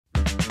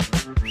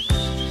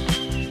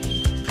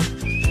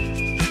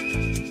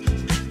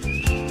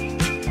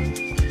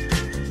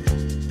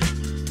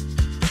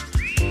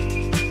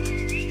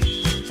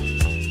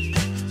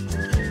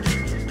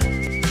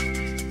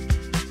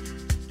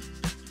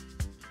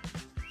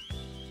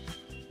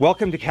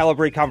Welcome to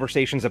Calibrate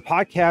Conversations, a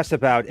podcast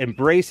about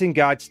embracing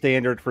God's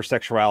standard for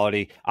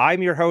sexuality.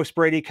 I'm your host,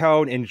 Brady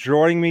Cone, and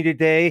joining me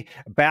today,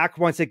 back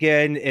once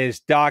again, is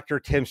Dr.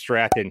 Tim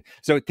Stratton.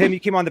 So, Tim, you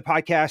came on the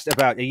podcast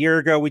about a year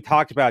ago. We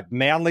talked about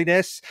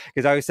manliness,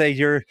 because I always say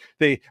you're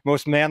the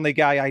most manly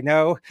guy I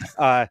know.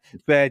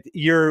 But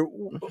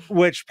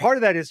which part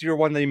of that is you're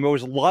one of the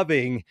most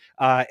loving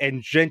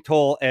and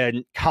gentle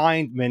and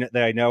kind men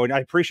that I know. And I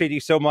appreciate you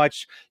so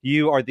much.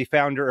 You are the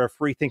founder of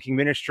Free Thinking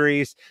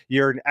Ministries.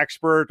 You're an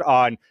expert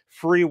on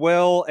free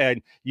will, and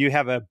you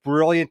have a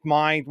brilliant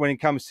mind when it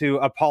comes to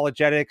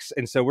apologetics.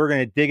 And so we're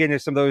going to dig into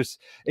some of those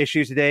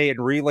issues today and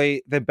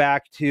relay them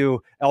back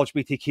to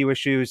LGBTQ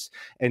issues.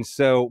 And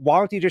so why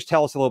don't you just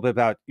tell us a little bit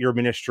about your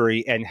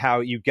ministry and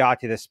how you got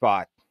to this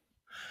spot?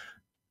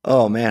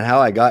 Oh man, how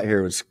I got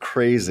here was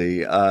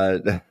crazy.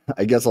 I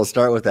guess I'll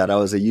start with that. I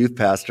was a youth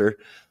pastor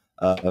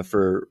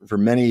for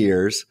many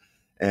years,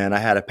 and I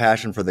had a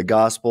passion for the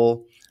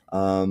gospel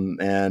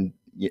and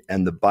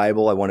the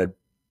Bible. I wanted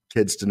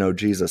kids to know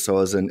Jesus. So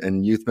I was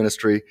in youth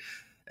ministry.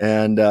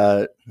 And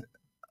as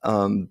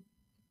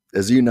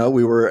you know,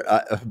 we were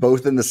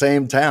both in the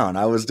same town.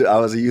 I was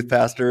a youth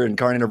pastor in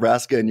Kearney,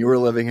 Nebraska, and you were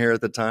living here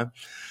at the time.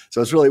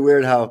 So it's really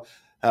weird how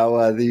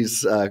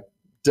these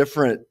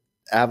different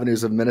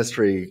avenues of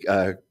ministry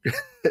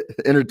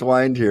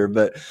intertwined here.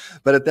 But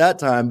at that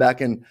time,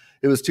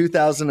 it was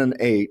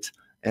 2008,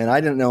 and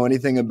I didn't know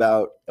anything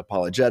about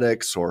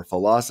apologetics or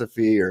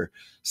philosophy or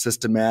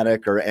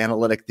systematic or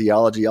analytic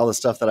theology, all the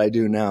stuff that I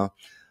do now.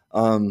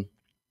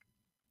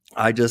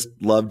 I just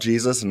loved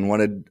Jesus and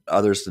wanted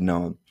others to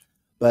know him.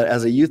 But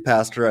as a youth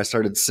pastor, I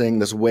started seeing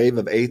this wave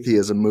of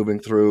atheism moving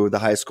through the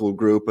high school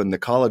group and the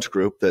college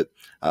group that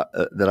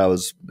I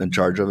was in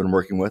charge of and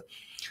working with.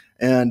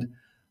 And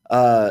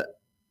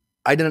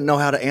I didn't know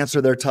how to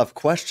answer their tough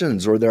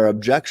questions or their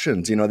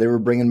objections. You know, they were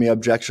bringing me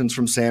objections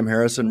from Sam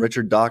Harrison,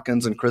 Richard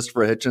Dawkins, and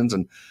Christopher Hitchens,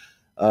 and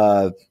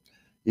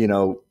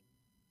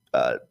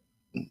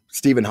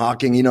Stephen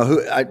Hawking.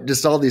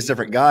 Just all these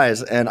different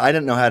guys, and I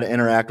didn't know how to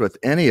interact with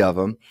any of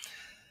them.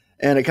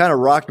 And it kind of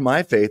rocked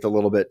my faith a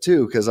little bit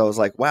too, because I was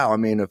like, wow, I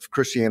mean, if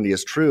Christianity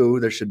is true,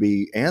 there should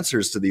be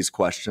answers to these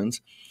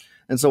questions.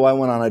 And so I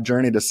went on a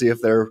journey to see if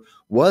there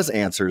was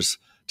answers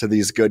to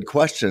these good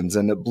questions.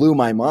 And it blew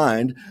my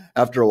mind.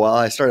 After a while,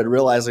 I started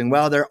realizing,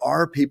 wow, there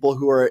are people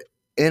who are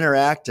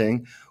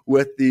interacting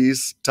with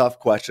these tough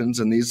questions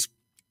and these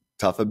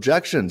tough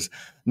objections,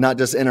 not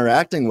just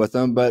interacting with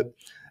them, but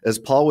as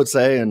Paul would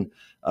say in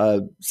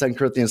 2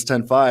 Corinthians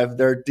 10:5,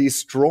 they're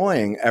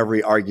destroying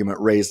every argument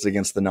raised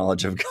against the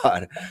knowledge of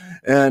God.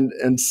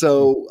 And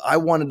so I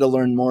wanted to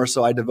learn more.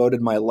 So I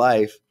devoted my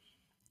life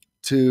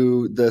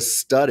to the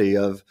study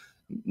of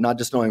not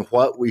just knowing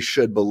what we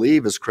should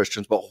believe as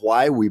Christians, but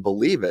why we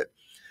believe it.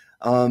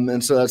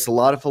 And so that's a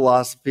lot of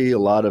philosophy, a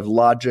lot of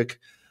logic,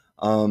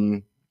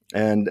 and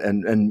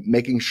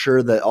making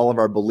sure that all of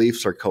our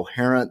beliefs are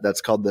coherent.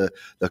 That's called the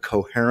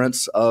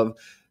coherence of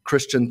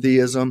Christian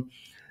theism,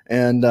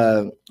 and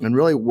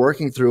really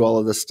working through all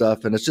of this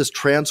stuff. And it's just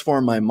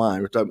transformed my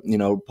mind.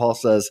 Paul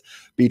says,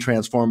 "Be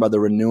transformed by the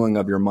renewing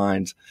of your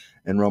minds,"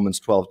 in Romans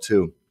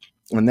 12:2,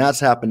 and that's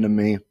happened to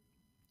me.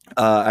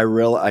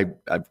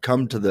 I've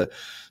come to the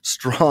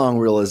strong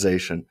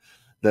realization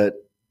that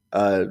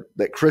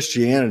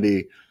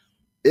Christianity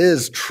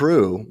is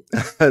true,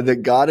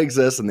 that God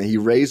exists, and that He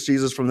raised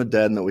Jesus from the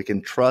dead, and that we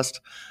can trust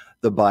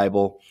the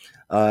Bible,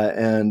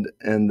 and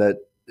that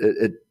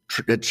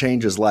it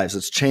changes lives.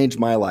 It's changed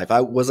my life.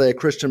 Was I a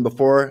Christian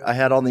before I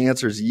had all the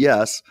answers?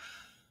 Yes,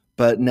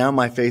 but now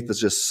my faith is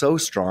just so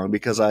strong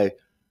because I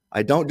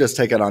don't just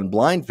take it on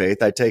blind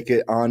faith. I take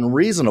it on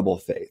reasonable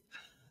faith.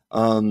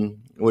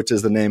 Which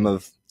is the name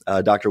of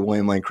Dr.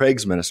 William Lane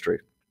Craig's ministry.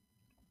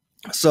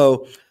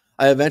 So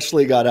I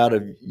eventually got out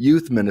of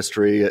youth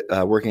ministry,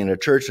 working in a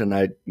church, and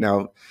I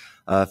now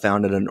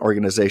founded an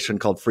organization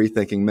called Free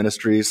Thinking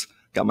Ministries.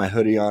 Got my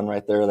hoodie on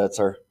right there. That's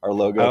our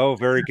logo. Oh,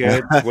 very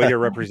good. Way to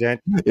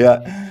represent.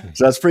 Yeah.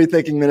 So that's Free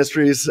Thinking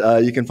Ministries.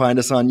 You can find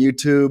us on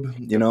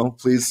YouTube,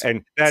 please.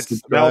 And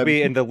that'll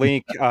be in the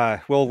link.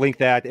 We'll link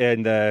that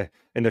in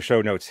the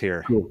show notes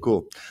here.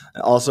 Cool. I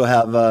also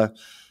have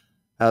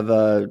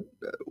a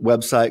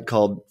website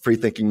called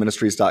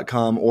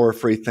freethinkingministries.com or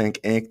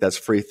Freethink Inc. That's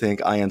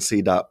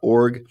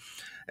freethinkinc.org.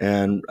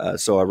 And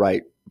so I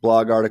write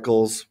blog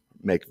articles,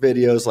 make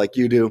videos like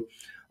you do.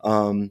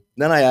 Then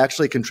I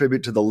actually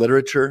contribute to the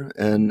literature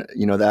and,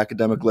 the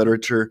academic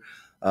literature.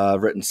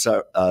 I've written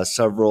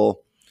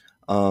several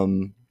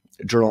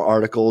journal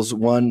articles,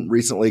 one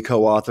recently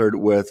co-authored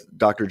with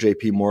Dr.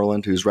 J.P.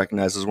 Moreland, who's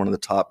recognized as one of the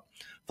top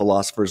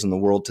philosophers in the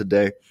world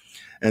today.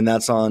 And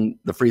that's on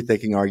the free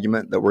thinking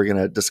argument that we're going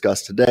to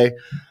discuss today.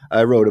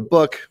 I wrote a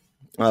book,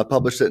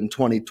 published it in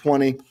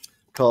 2020,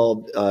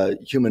 called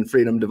Human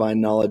Freedom,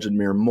 Divine Knowledge, and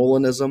Mere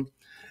Molinism.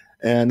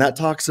 And that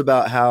talks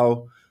about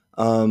how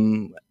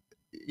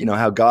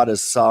God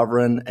is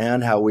sovereign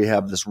and how we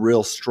have this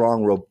real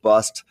strong,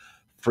 robust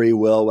free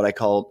will, what I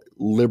call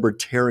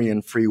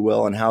libertarian free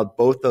will, and how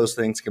both those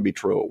things can be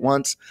true at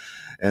once.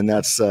 And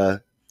that's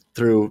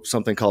through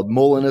something called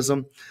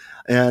Molinism.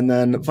 And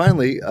then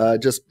finally,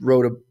 just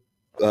wrote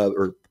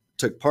or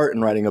took part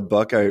in writing a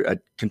book. I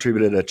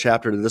contributed a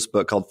chapter to this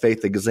book called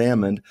Faith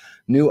Examined,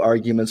 New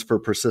Arguments for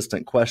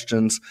Persistent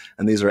Questions.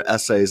 And these are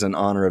essays in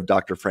honor of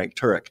Dr. Frank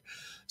Turek.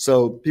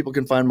 So people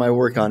can find my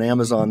work on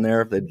Amazon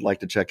there if they'd like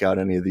to check out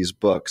any of these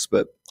books.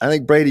 But I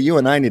think, Brady, you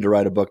and I need to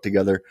write a book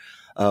together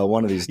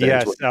one of these days.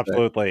 Yes,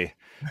 absolutely.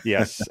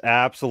 Yes,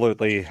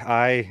 absolutely.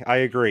 I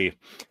agree.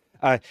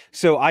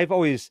 So I've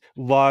always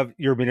loved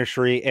your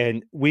ministry,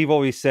 and we've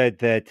always said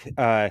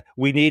that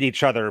we need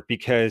each other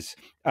because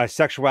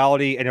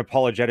sexuality and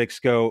apologetics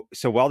go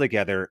so well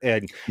together.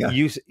 And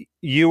Yeah.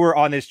 you were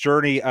on this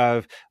journey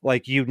of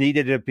like you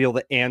needed to be able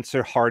to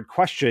answer hard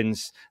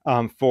questions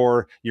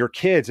for your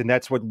kids, and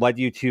that's what led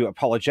you to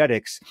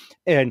apologetics.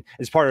 And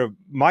as part of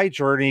my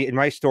journey and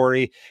my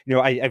story,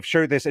 I've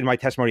shared this in my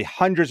testimony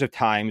hundreds of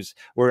times,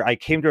 where I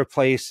came to a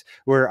place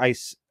where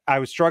I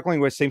was struggling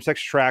with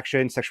same-sex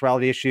attraction,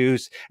 sexuality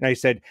issues, and I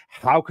said,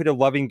 how could a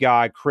loving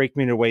God create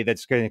me in a way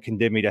that's going to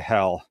condemn me to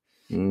hell?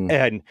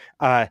 And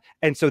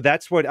so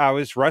that's what I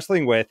was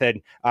wrestling with,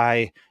 and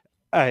I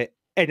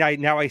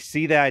now I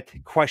see that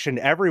question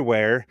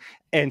everywhere.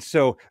 And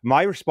so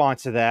my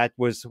response to that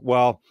was,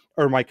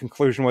 my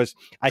conclusion was,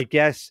 I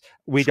guess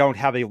we don't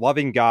have a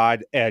loving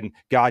God, and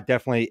God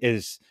definitely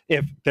is.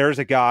 If there's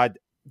a God,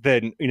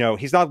 then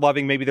he's not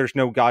loving. Maybe there's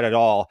no God at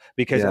all,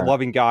 because a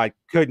loving God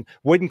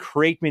wouldn't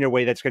create me in a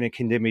way that's going to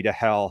condemn me to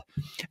hell.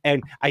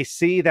 And I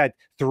see that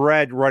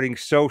thread running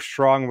so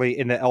strongly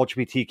in the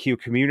LGBTQ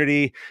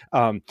community,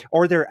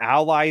 or their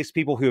allies,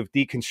 people who have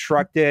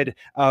deconstructed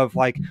of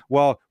like,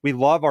 well, we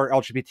love our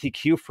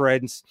LGBTQ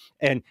friends.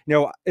 And,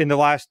 in the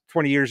last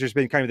 20 years, there's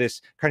been kind of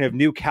this kind of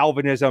new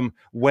Calvinism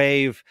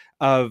wave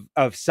of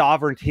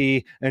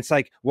sovereignty. And it's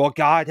like, well,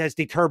 God has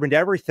determined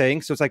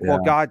everything. So it's like, well,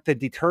 God then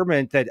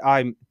determined that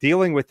I'm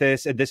dealing with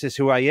this, and this is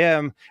who I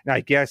am. And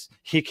I guess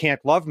he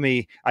can't love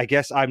me. I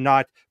guess I'm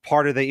not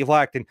part of the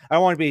elect. And I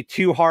don't want to be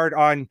too hard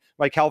on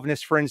my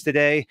Calvinist friends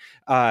today.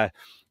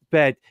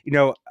 But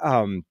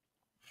I'm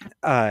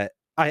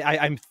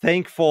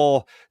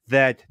thankful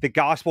that the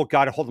gospel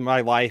got a hold of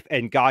my life,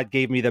 and God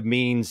gave me the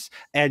means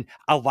and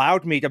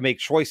allowed me to make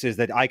choices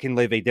that I can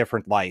live a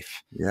different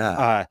life.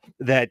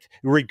 That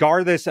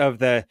regardless of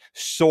the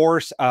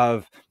source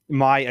of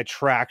my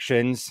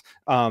attractions,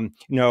 in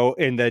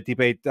the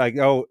debate, like,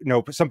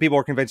 some people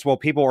are convinced, well,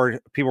 people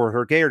who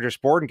are gay are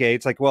just born gay.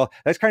 It's like, well,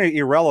 that's kind of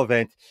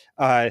irrelevant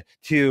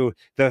to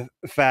the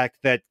fact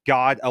that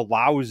God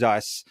allows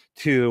us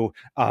to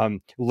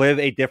live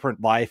a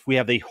different life. We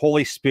have the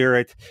Holy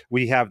Spirit.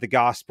 We have the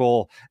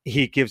gospel.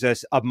 He gives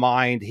us a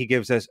mind. He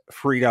gives us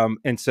freedom.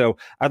 And so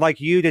I'd like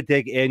you to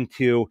dig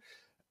into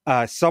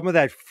some of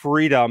that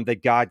freedom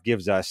that God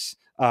gives us.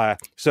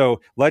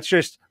 So let's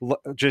just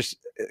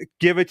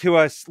give it to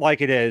us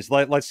like it is.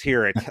 Let's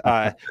hear it.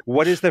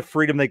 What is the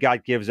freedom that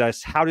God gives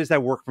us? How does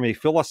that work from a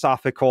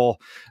philosophical,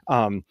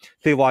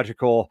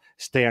 theological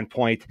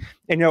standpoint?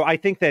 And I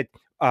think that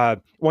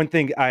one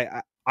thing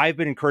I've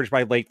been encouraged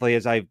by lately,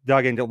 as I've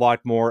dug into a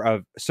lot more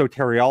of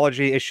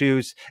soteriology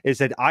issues, is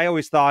that I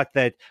always thought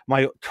that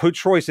my two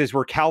choices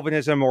were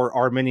Calvinism or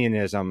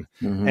Arminianism.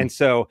 And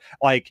so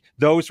like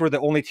those were the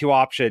only two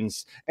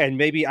options. And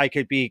maybe I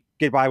could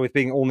get by with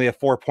being only a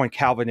 4-point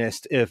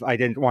Calvinist if I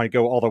didn't want to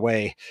go all the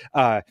way.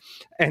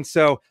 And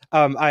so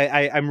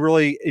I'm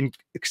really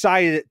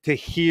excited to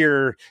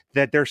hear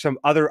that there's some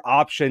other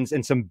options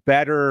and some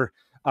better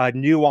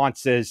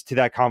nuances to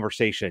that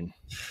conversation.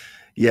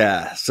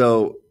 Yeah.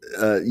 So,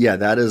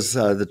 that is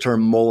the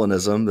term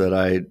Molinism that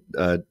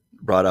I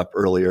brought up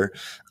earlier.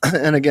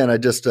 And again, I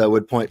just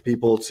would point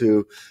people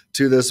to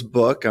this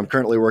book. I'm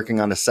currently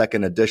working on a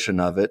second edition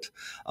of it,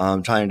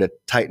 trying to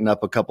tighten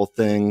up a couple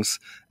things,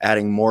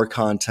 adding more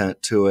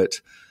content to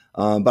it.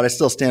 But I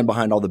still stand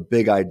behind all the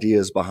big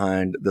ideas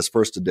behind this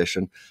first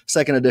edition.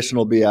 Second edition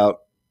will be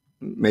out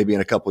maybe in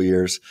a couple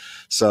years.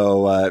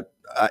 So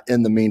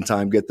in the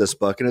meantime, get this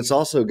book. And it's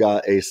also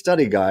got a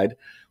study guide,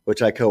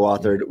 which I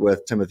co-authored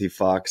with Timothy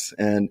Fox.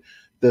 And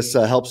this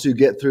helps you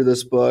get through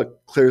this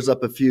book, clears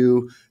up a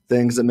few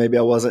things that maybe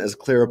I wasn't as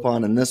clear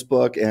upon in this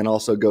book, and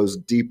also goes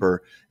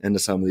deeper into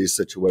some of these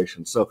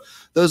situations. So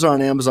those are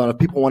on Amazon. If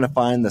people want to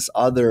find this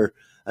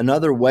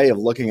another way of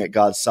looking at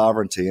God's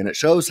sovereignty, and it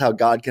shows how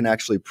God can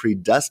actually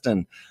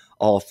predestine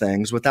all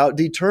things without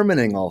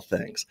determining all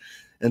things.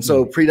 And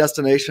so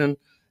predestination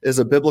is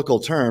a biblical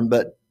term,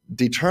 but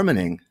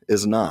determining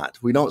is not.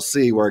 We don't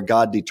see where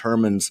God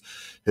determines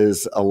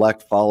his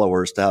elect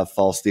followers to have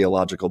false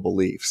theological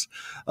beliefs.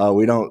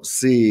 We don't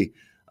see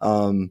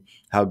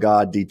how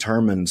God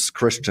determines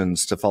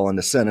Christians to fall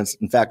into sin.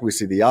 In fact, we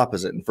see the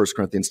opposite in 1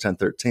 Corinthians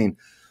 10:13.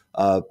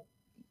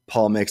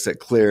 Paul makes it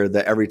clear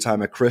that every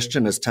time a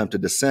Christian is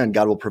tempted to sin,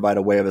 God will provide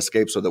a way of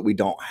escape so that we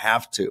don't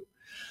have to.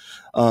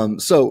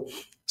 So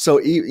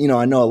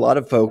I know a lot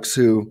of folks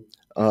who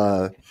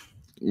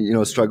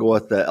struggle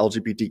with the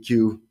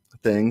LGBTQ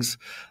things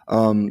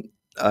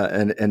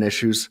and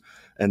issues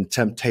and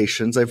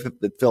temptations. I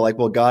feel like,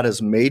 well, God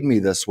has made me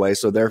this way,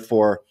 so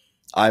therefore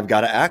I've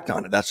got to act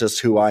on it. That's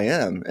just who I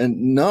am.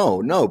 And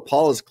no,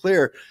 Paul is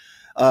clear.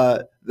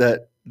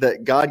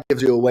 that God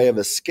gives you a way of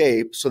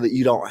escape so that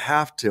you don't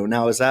have to.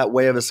 Now, is that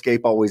way of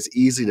escape always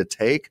easy to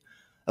take?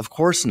 Of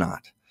course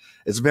not.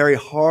 It's very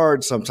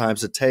hard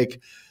sometimes to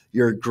take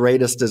your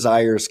greatest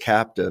desires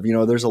captive. You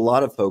know, there's a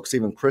lot of folks,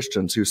 even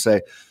Christians, who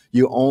say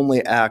you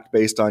only act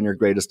based on your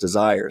greatest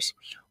desires.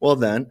 Well,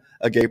 then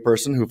a gay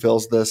person who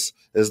feels this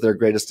is their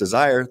greatest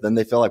desire, then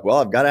they feel like, well,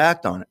 I've got to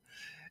act on it.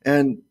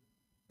 And,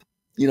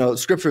 you know,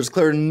 scripture is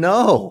clear.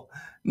 No.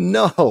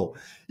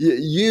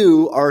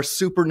 You are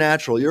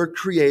supernatural. You're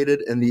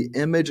created in the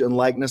image and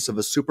likeness of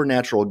a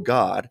supernatural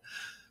God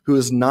who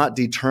is not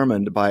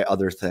determined by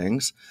other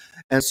things.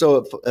 And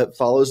so it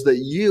follows that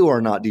you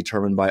are not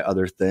determined by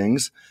other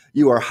things.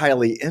 You are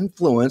highly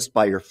influenced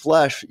by your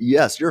flesh.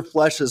 Yes, your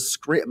flesh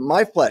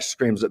my flesh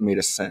screams at me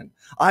to sin.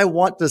 I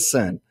want to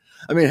sin.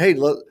 I mean, hey,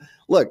 look,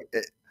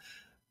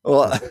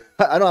 well,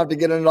 I don't have to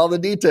get into all the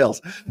details.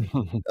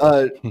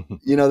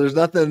 You know, there's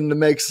nothing that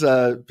makes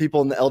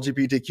people in the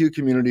LGBTQ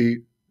community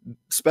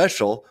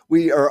special.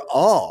 We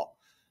all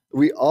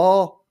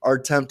are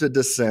tempted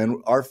to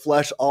sin. Our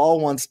flesh all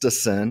wants to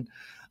sin.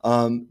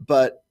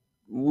 But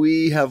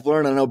we have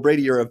learned, I know,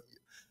 Brady,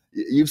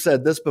 you've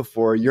said this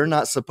before, you're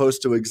not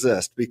supposed to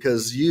exist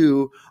because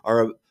you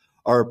are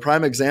a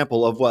prime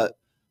example of what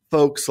a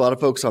lot of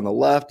folks on the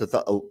left,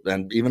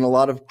 and even a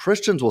lot of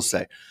Christians will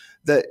say,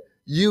 that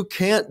you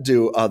can't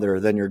do other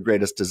than your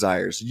greatest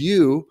desires.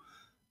 You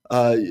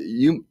are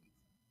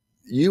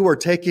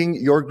taking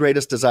your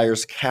greatest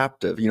desires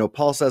captive. You know,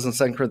 Paul says in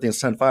 2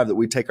 Corinthians 10:5 that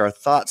we take our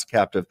thoughts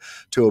captive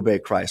to obey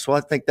Christ. Well,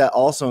 I think that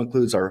also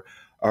includes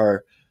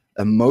our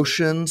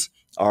emotions,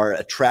 our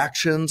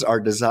attractions, our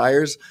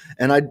desires.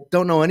 And I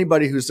don't know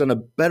anybody who's done a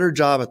better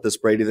job at this,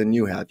 Brady, than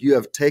you have. You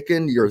have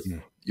taken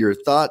your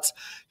thoughts,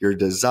 your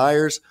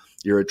desires,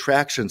 your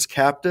attractions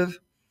captive,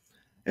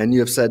 and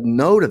you have said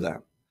no to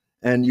them.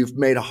 And you've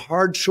made a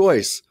hard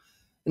choice.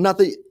 Not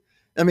that,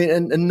 I mean,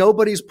 and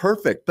nobody's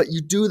perfect, but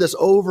you do this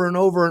over and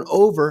over and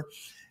over,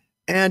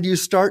 and you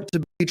start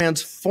to be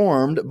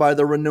transformed by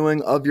the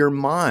renewing of your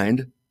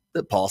mind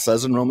that Paul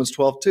says in Romans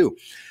 12:2.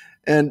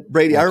 And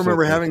Brady, absolutely. I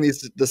remember having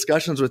these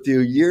discussions with you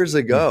years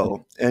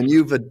ago, and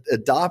you've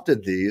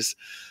adopted these.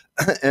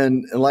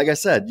 And like I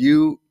said,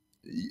 you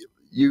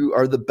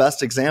are the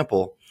best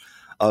example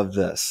of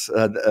this,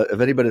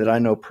 of anybody that I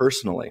know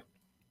personally.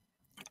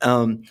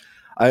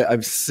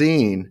 I've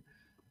seen,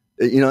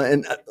 you know,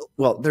 and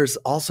well, there's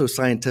also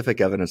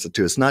scientific evidence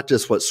too. It's not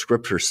just what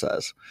Scripture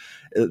says.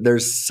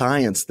 There's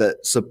science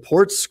that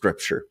supports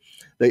Scripture.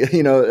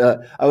 You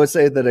know, I would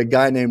say that a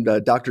guy named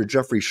Dr.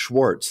 Jeffrey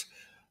Schwartz,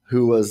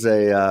 who was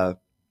a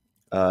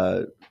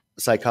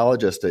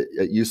psychologist at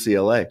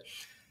UCLA,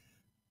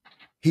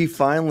 he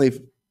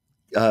finally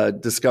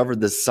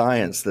discovered the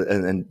science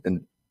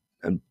and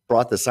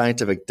brought the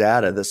scientific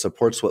data that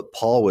supports what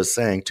Paul was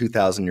saying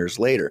 2,000 years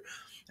later.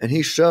 And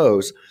he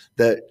shows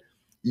that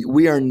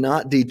we are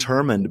not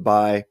determined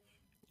by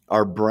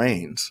our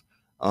brains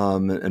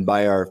and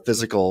by our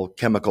physical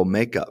chemical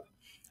makeup.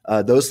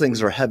 Those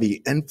things are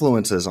heavy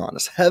influences on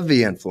us,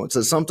 heavy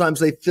influences.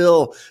 Sometimes they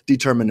feel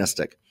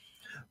deterministic.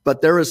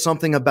 But there is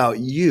something about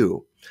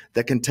you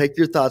that can take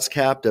your thoughts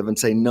captive and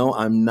say, no,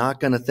 I'm not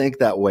going to think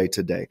that way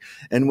today.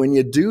 And when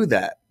you do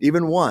that,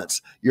 even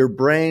once, your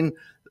brain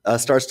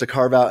starts to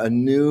carve out a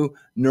new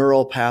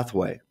neural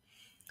pathway.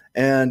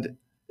 And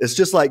it's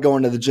just like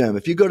going to the gym.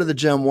 If you go to the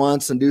gym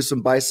once and do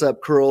some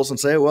bicep curls and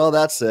say, well,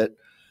 that's it,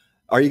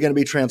 are you going to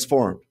be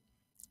transformed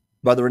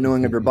by the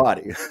renewing of your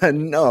body?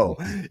 No,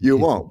 you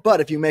won't. But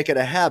if you make it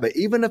a habit,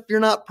 even if you're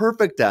not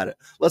perfect at it,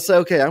 let's say,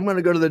 okay, I'm going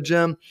to go to the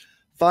gym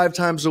 5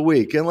 times a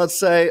week. And let's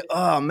say,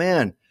 oh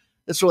man,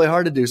 it's really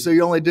hard to do. So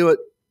you only do it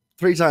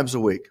 3 times a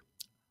week.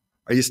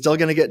 Are you still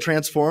going to get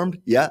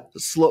transformed? Yeah,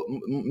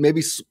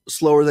 maybe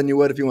slower than you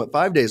would if you went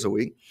 5 days a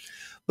week.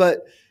 But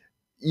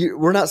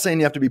we're not saying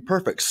you have to be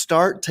perfect.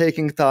 Start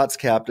taking thoughts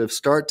captive.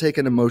 Start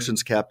taking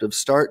emotions captive.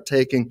 Start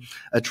taking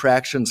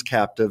attractions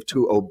captive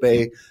to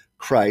obey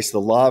Christ,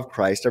 the law of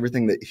Christ,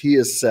 everything that he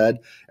has said,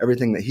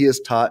 everything that he has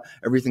taught,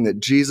 everything that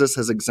Jesus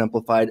has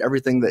exemplified,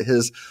 everything that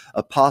his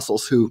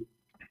apostles who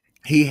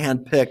he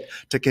handpicked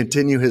to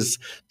continue his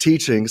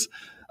teachings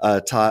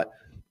taught.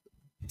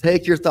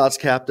 Take your thoughts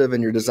captive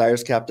and your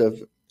desires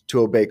captive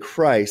to obey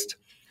Christ.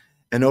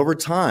 And over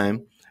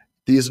time,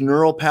 these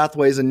neural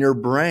pathways in your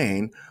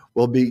brain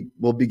will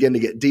begin to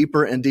get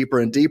deeper and deeper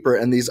and deeper.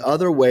 And these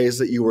other ways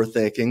that you were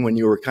thinking when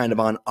you were kind of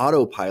on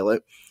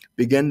autopilot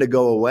begin to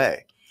go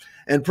away.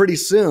 And pretty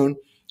soon,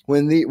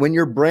 when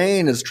your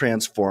brain is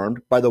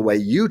transformed by the way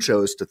you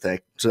chose to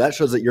think, so that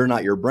shows that you're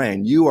not your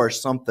brain. You are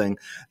something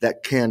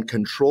that can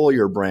control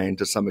your brain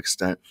to some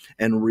extent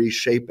and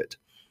reshape it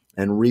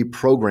and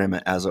reprogram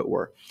it, as it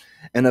were.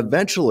 And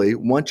eventually,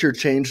 once you're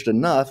changed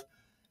enough,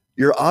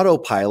 your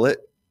autopilot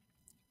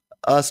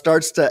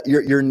starts to,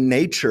 your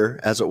nature,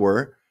 as it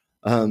were,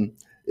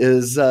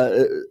 is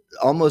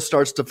almost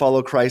starts to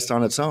follow Christ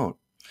on its own.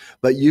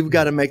 But you've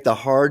got to make the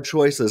hard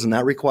choices, and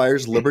that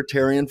requires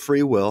libertarian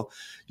free will.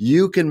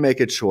 You can make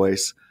a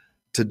choice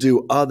to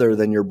do other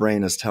than your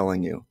brain is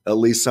telling you, at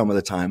least some of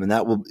the time. And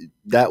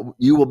that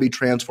you will be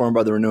transformed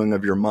by the renewing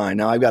of your mind.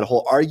 Now, I've got a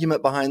whole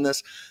argument behind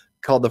this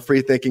called the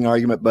free thinking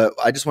argument, but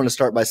I just want to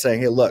start by saying,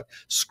 hey, look,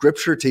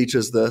 Scripture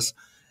teaches this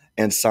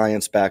and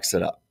science backs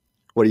it up.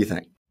 What do you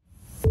think?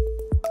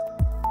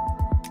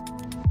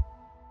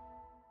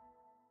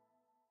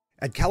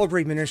 At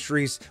Brady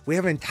Ministries, we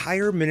have an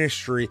entire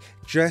ministry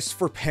just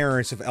for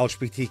parents of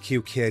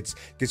LGBTQ kids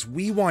because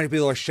we want to be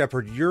able to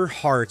shepherd your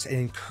hearts and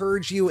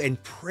encourage you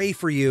and pray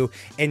for you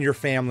and your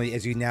family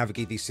as you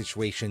navigate these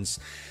situations.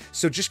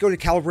 So just go to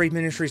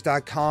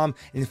calibrateministries.com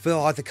and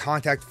fill out the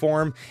contact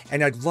form,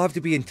 and I'd love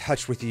to be in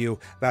touch with you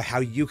about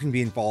how you can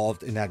be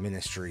involved in that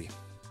ministry.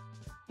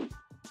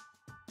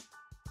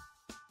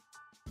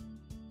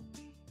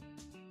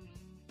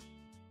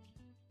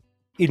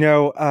 You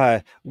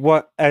know,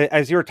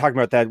 as you were talking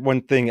about that,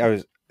 one thing I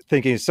was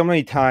thinking is so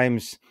many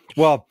times,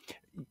 well,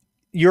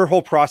 your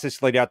whole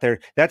process laid out there,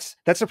 that's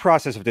a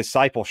process of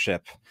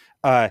discipleship.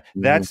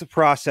 That's the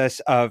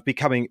process of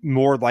becoming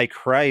more like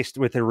Christ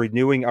with the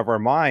renewing of our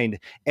mind.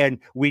 And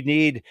we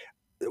need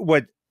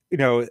what,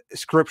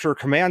 Scripture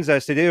commands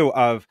us to do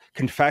of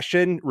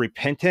confession,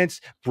 repentance,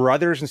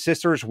 brothers and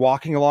sisters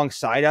walking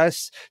alongside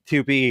us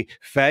to be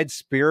fed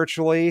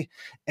spiritually.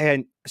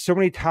 And so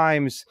many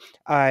times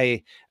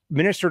I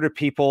minister to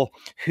people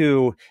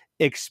who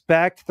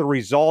expect the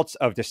results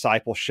of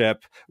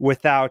discipleship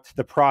without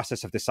the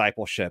process of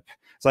discipleship.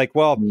 It's like,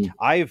 well,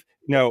 I've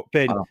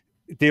been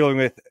dealing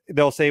with,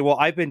 they'll say, well,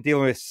 I've been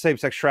dealing with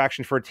same-sex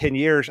attraction for 10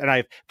 years and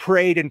I've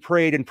prayed and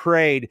prayed and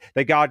prayed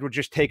that God would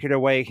just take it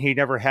away. He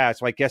never has.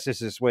 So I guess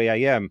this is the way I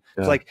am.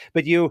 Yeah. It's like,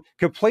 but you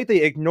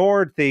completely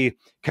ignored the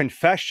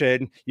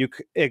confession. You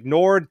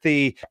ignored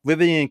the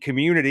living in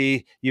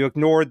community. You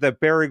ignored the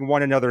bearing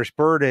one another's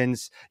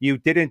burdens. You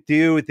didn't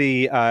do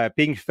the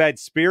being fed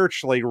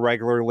spiritually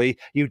regularly.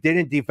 You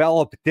didn't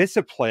develop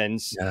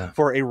disciplines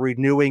for a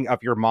renewing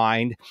of your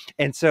mind.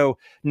 And so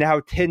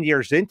now 10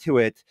 years into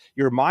it,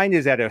 your mind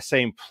is at a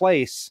same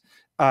place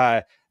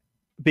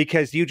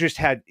because you just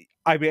had,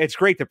 I mean, it's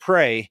great to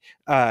pray,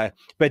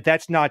 but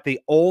that's not the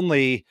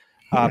only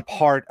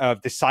part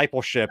of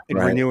discipleship and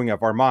renewing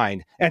of our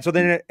mind. And so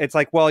then it's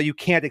like, well, you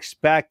can't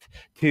expect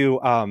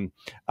to,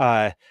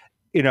 have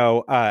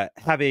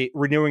a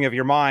renewing of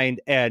your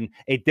mind and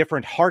a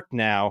different heart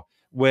now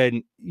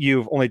when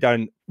you've only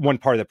done one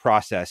part of the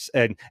process.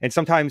 And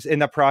sometimes in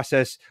that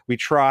process, we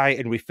try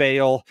and we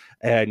fail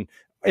and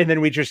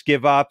then we just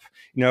give up.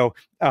 You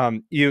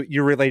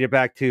related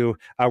back to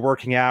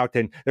working out.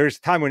 And there's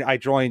a time when I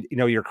joined,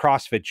 your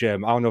CrossFit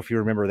gym. I don't know if you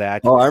remember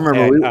that. Oh, I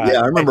remember.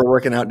 I remember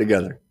working out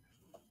together.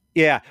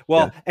 Yeah.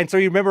 Well, and so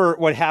you remember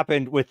what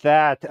happened with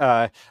that.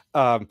 I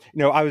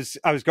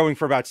was going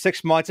for about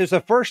 6 months. It was the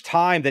first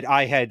time that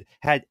I had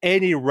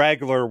any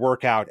regular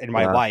workout in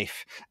my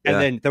life. And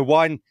then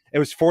it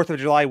was 4th of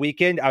July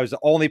weekend. I was the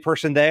only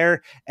person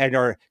there, and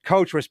our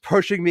coach was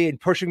pushing me and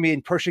pushing me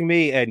and pushing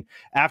me. And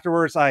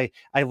afterwards, I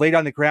laid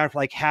on the ground for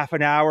like half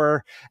an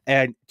hour.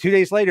 And 2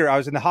 days later, I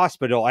was in the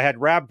hospital. I had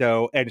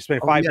rhabdo and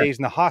spent 5 days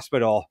in the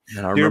hospital.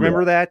 Do you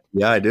remember that?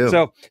 Yeah, I do.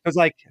 So it was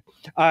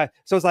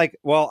like,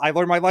 well, I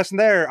learned my lesson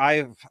there.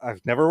 I've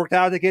never worked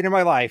out again in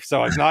my life,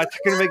 so I'm not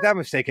going to make that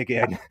mistake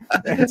again.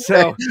 And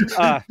so,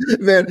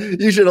 man,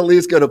 you should at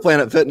least go to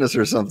Planet Fitness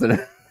or something.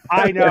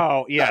 I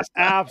know. Yes,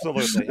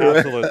 absolutely.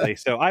 Absolutely.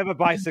 So I have a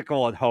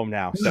bicycle at home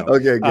now. So,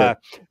 okay, good.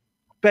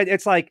 But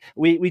it's like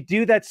we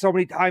do that so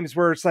many times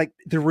where it's like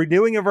the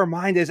renewing of our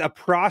mind is a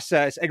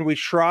process, and we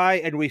try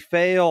and we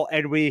fail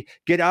and we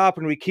get up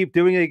and we keep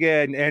doing it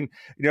again. And,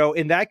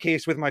 in that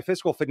case with my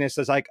physical fitness,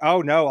 it's like,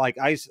 oh no, like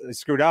I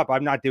screwed up.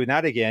 I'm not doing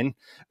that again.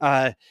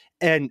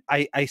 And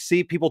I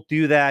see people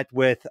do that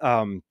with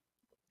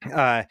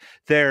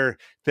their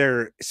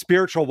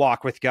spiritual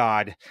walk with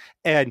God.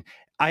 And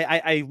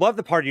I love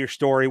the part of your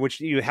story, which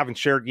you haven't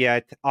shared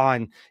yet,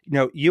 on,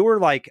 you were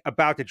like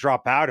about to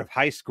drop out of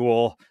high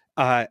school.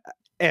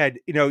 And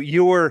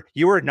you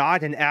were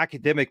not an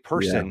academic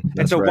person.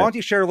 And so why don't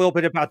you share a little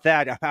bit about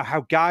that, about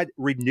how God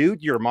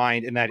renewed your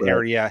mind in that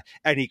area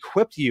and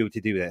equipped you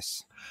to do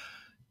this?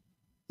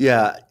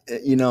 Yeah.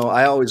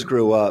 I always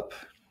grew up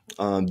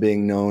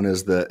being known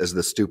as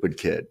the stupid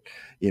kid.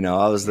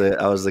 I was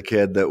the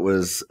kid that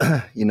was,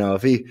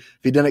 if he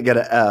didn't get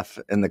an F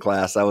in the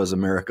class, that was a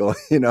miracle,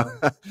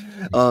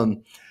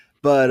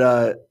 but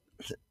I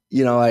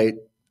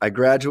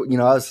graduated,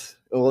 I was,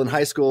 in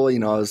high school, I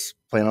was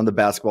playing on the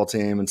basketball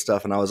team and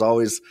stuff. And I was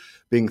always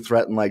being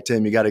threatened, like,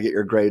 Tim, you got to get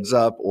your grades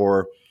up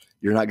or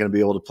you're not going to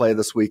be able to play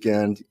this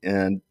weekend.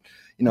 And,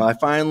 I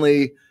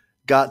finally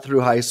got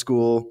through high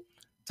school,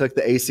 took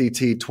the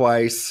ACT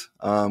twice,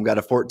 got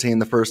a 14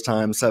 the first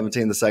time,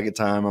 17 the second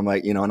time. I'm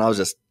like, and I was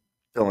just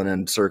filling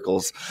in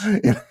circles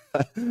and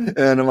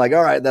I'm like,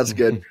 all right, that's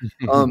good.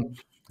 I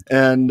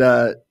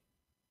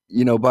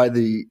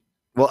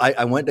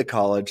went to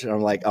college and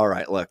I'm like, all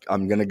right, look,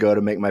 I'm going to go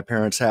to make my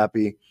parents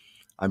happy.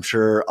 I'm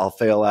sure I'll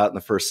fail out in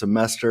the first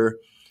semester.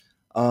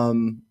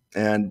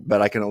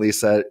 But I can at least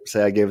say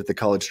I gave it the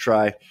college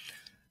try.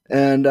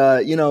 And,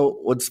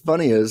 what's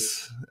funny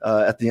is,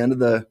 at the end of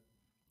the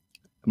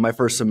my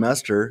first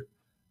semester,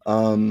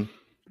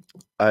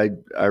 I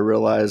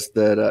realized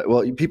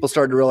that, people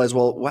started to realize,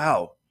 well,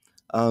 wow,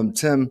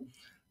 Tim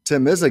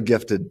is a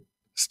gifted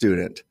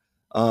student.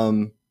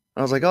 I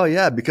was like, oh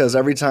yeah, because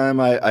every time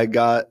I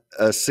got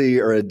a C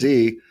or a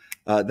D,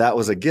 that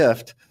was a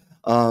gift.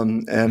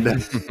 And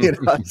it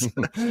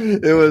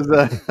was,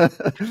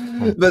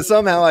 but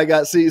somehow I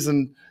got C's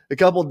and a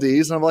couple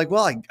D's, and I'm like,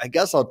 well, I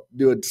guess I'll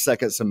do a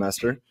second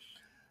semester.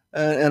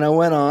 And I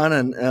went on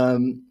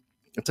and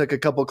I took a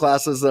couple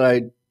classes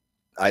that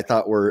I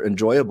thought were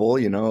enjoyable.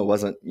 It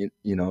wasn't, it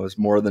was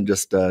more than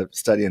just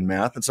studying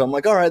math. And so I'm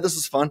like, all right, this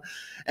is fun.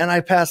 And I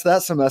passed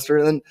that semester,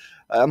 and then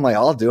I'm like,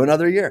 I'll do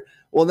another year.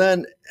 Well,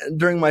 then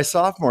during my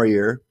sophomore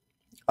year,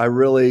 I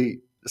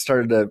really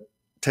started to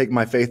take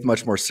my faith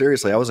much more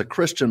seriously. I was a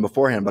Christian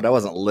beforehand, but I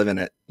wasn't living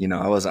it.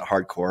 I wasn't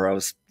hardcore. I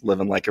was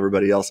living like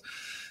everybody else.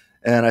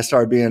 And I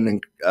started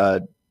being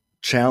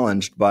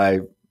challenged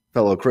by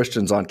fellow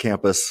Christians on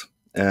campus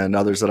and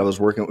others that I was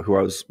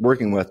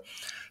working with,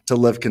 to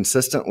live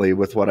consistently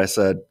with what I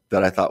said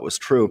that I thought was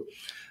true.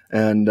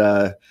 And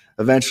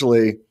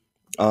eventually,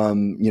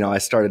 I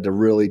started to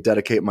really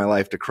dedicate my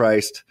life to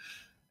Christ,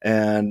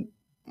 and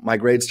my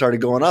grades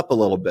started going up a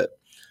little bit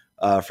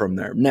from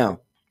there.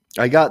 Now,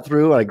 I got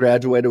through, I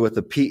graduated with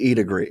a PE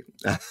degree.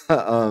 I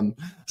was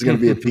going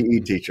to be a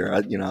PE teacher.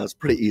 It's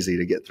pretty easy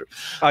to get through.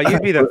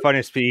 You'd be the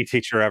funniest PE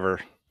teacher ever.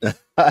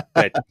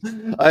 I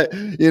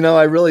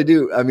really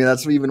do. I mean,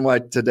 that's even why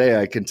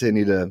today I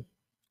continue to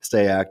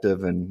stay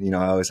active, and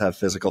I always have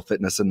physical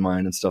fitness in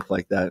mind and stuff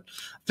like that.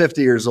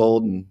 50 years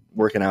old and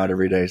working out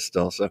every day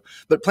still. So,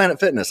 but Planet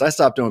Fitness, I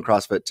stopped doing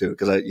CrossFit too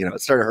because it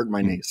started hurting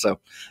my knees. So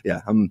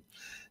yeah,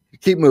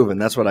 keep moving.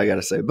 That's what I got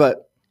to say.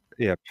 But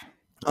yeah.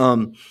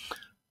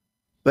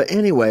 But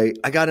anyway,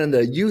 I got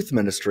into youth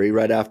ministry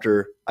right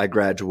after I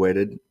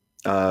graduated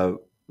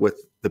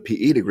with the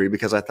PE degree,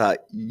 because I thought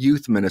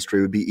youth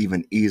ministry would be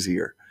even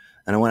easier,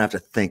 and I wouldn't have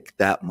to think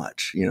that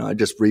much. I'd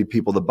just read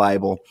people the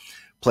Bible,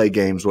 play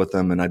games with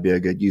them, and I'd be a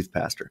good youth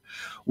pastor.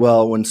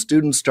 Well, when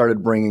students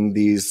started bringing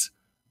these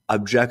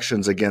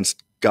objections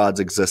against God's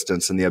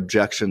existence and the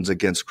objections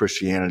against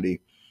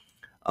Christianity,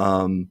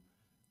 and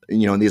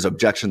these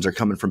objections are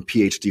coming from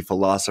PhD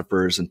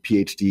philosophers and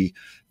PhD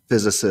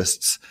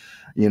physicists,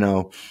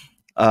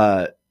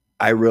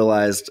 I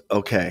realized,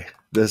 okay,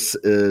 this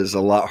is a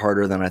lot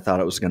harder than I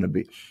thought it was going to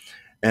be.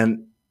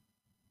 And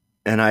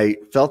I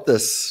felt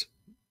this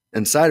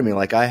inside of me,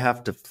 like I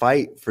have to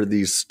fight for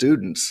these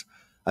students.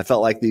 I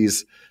felt like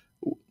the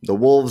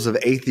wolves of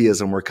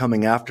atheism were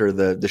coming after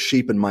the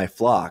sheep in my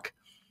flock,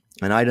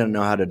 and I didn't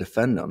know how to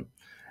defend them.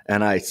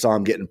 And I saw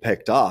them getting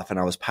picked off, and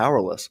I was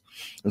powerless.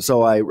 And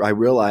so I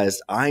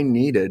realized I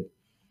needed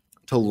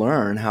to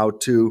learn how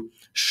to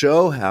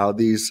show how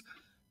these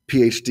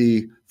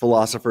PhD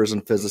philosophers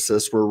and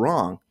physicists were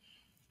wrong.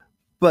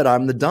 But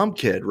I'm the dumb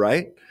kid,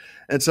 right?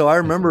 And so I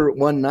remember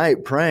one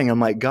night praying, I'm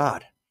like,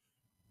 God,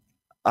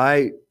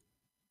 I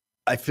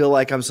feel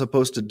like I'm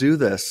supposed to do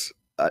this,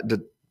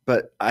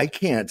 but I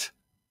can't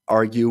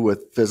argue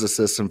with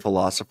physicists and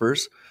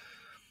philosophers.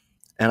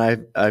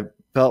 And I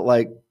felt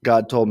like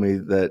God told me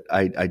that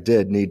I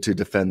did need to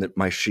defend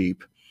my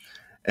sheep,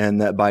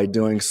 and that by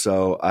doing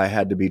so, I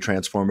had to be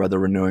transformed by the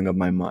renewing of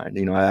my mind.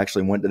 I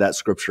actually went to that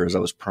scripture as I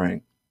was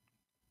praying.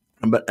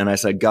 And I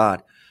said,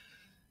 God,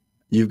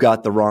 you've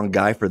got the wrong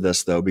guy for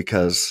this, though,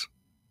 because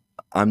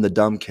I'm the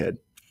dumb kid.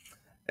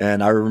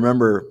 And I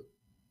remember,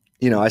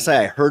 I say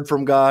I heard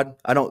from God.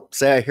 I don't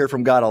say I hear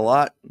from God a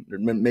lot,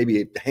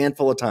 maybe a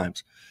handful of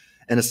times.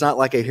 And it's not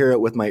like I hear it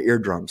with my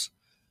eardrums,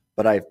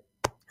 but I've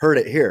heard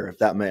it here, if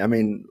that may. I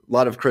mean, a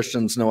lot of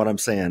Christians know what I'm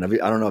saying. I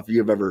don't know if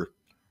you've ever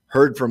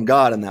heard from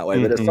God in that way,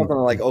 but it's something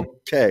like,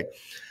 okay,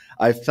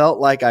 I felt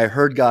like I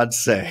heard God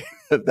say,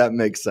 if that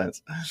makes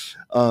sense.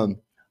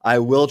 I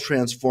will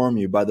transform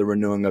you by the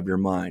renewing of your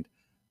mind,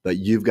 but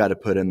you've got to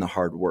put in the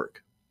hard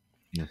work.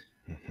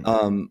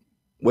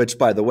 Which,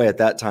 by the way, at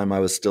that time, I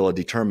was still a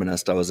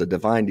determinist. I was a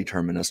divine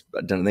determinist.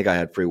 I didn't think I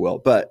had free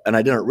will, and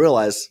I didn't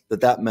realize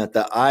that meant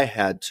that I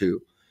had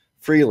to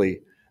freely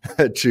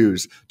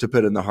choose to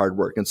put in the hard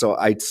work. And so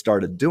I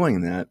started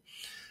doing that.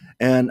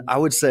 And I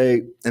would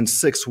say in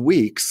 6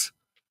 weeks,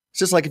 it's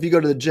just like if you go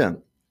to the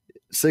gym,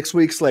 6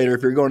 weeks later,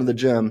 if you're going to the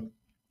gym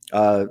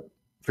 3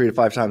 to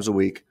 5 times a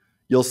week,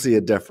 you'll see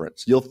a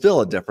difference. You'll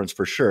feel a difference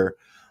for sure.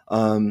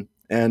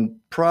 And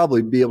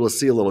probably be able to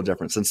see a little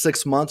difference. In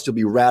 6 months, you'll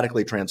be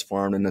radically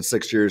transformed. And in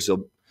 6 years,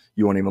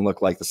 you won't even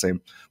look like the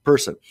same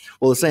person.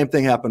 Well, the same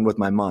thing happened with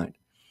my mind.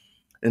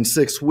 In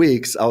 6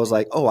 weeks, I was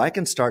like, oh, I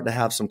can start to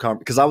have some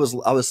because I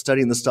was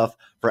studying this stuff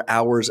for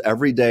hours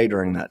every day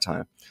during that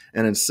time.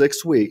 And in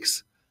 6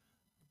 weeks,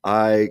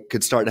 I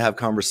could start to have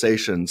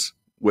conversations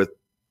with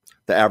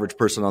the average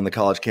person on the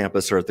college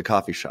campus or at the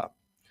coffee shop.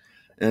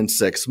 In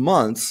 6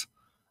 months,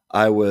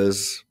 I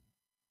was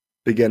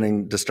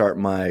beginning to start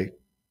my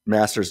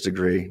master's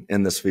degree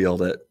in this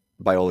field at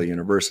Biola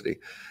University.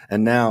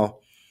 And now,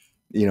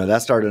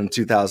 that started in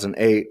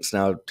 2008. It's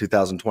now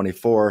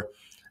 2024.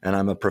 and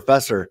I'm a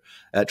professor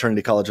at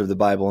Trinity College of the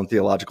Bible and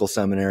Theological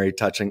Seminary,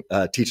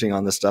 teaching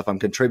on this stuff. I'm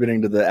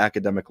contributing to the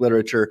academic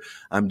literature.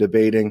 I'm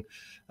debating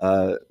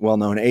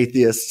well-known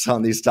atheists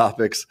on these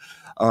topics.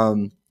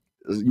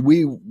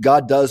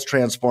 God does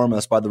transform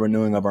us by the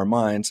renewing of our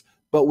minds,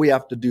 but we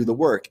have to do the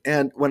work.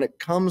 And when it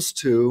comes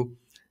to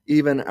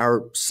even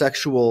our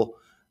sexual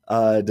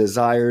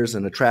desires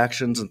and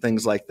attractions and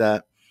things like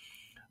that,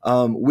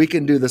 we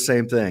can do the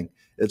same thing.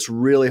 It's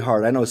really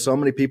hard. I know so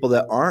many people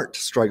that aren't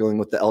struggling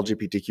with the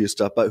LGBTQ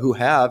stuff, but who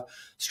have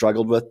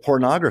struggled with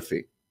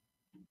pornography.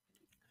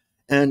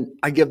 And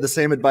I give the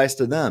same advice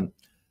to them.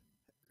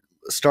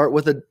 Start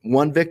with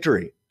one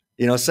victory.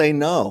 Say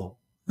no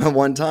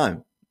one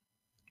time.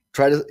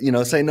 Try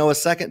to, say no a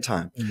second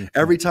time. Mm-hmm.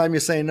 Every time you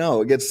say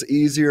no, it gets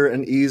easier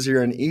and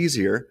easier and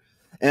easier.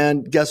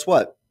 And guess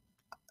what?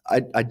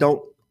 I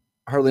don't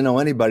hardly know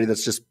anybody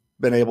that's just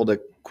been able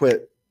to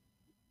quit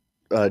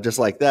just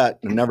like that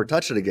and never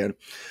touch it again.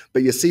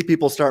 But you see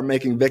people start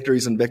making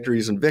victories and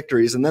victories and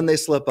victories, and then they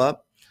slip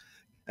up.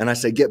 And I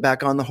say, get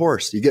back on the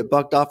horse. You get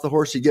bucked off the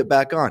horse, you get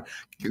back on.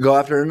 You go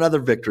after another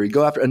victory.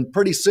 And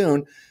pretty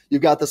soon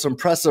you've got this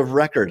impressive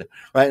record,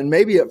 right? And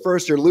maybe at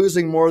first you're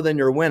losing more than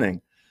you're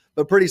winning.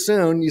 But pretty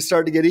soon you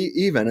start to get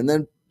even, and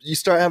then you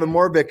start having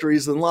more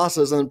victories than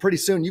losses, and then pretty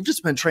soon you've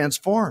just been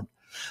transformed.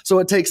 So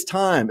it takes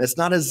time. It's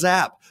not a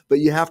zap, but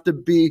you have to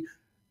be,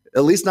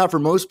 at least not for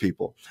most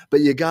people,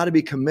 but you got to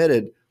be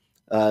committed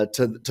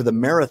to the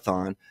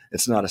marathon.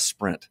 It's not a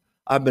sprint.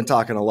 I've been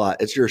talking a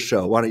lot. It's your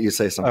show. Why don't you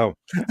say something?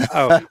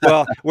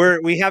 Well,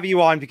 we have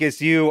you on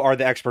because you are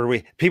the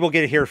expert. People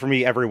get to hear from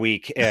me every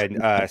week,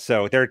 and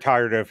so they're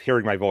tired of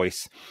hearing my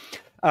voice.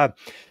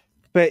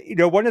 But,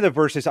 one of the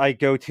verses I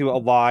go to a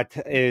lot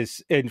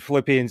is in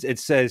Philippians. It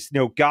says,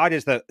 God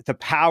is the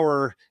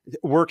power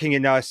working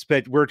in us,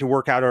 but we're to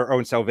work out our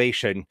own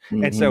salvation.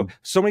 Mm-hmm. And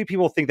so many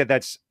people think that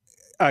that's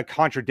a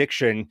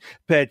contradiction,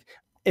 but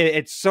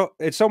it so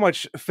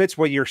much fits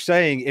what you're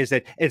saying, is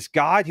that it's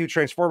God who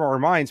transforms our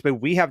minds,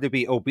 but we have to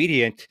be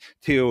obedient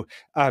to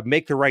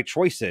make the right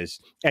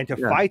choices and to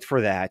fight for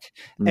that.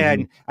 Mm-hmm.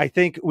 And I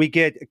think we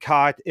get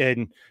caught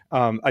in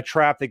a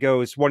trap that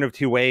goes one of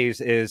two ways,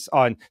 is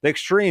on the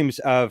extremes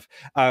of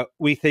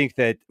we think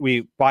that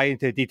we buy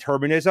into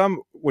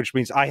determinism, which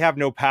means I have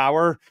no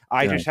power.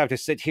 I just have to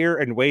sit here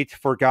and wait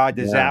for God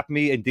to zap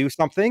me and do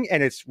something.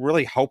 And it's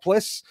really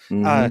hopeless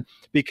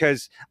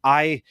because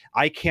I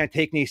can't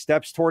take any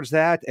steps towards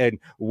that. And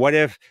what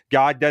if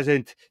God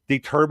doesn't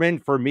determine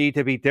for me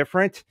to be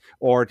different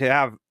or to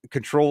have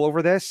control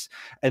over this?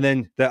 And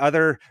then the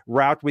other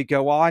route we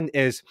go on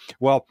is,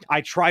 well,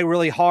 I try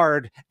really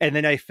hard and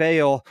then I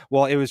fail.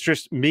 Well, it was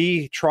just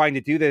me trying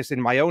to do this in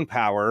my own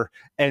power,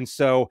 and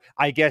so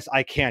I guess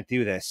I can't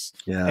do this.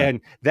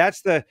 And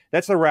that's the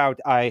route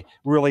I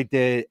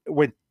really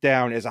went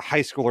down as a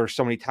high schooler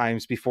so many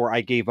times before I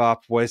gave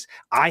up, was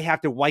I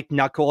have to white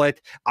knuckle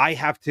it. I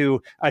have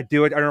to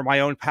do it under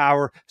my own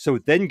power, so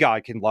then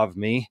God can love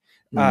me.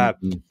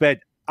 But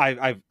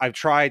I've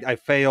tried,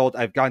 I've failed,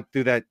 I've gone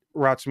through that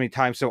route so many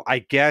times. So I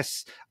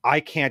guess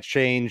I can't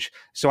change.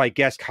 So I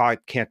guess God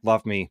can't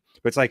love me.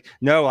 But it's like,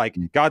 no,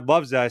 God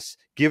loves us,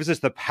 gives us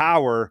the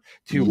power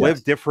to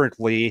live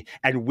differently.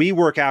 And we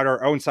work out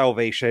our own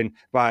salvation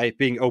by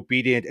being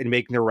obedient and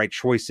making the right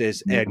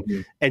choices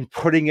and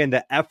putting in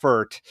the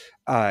effort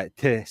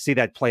to see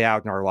that play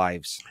out in our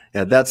lives.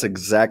 Yeah, that's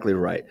exactly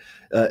right.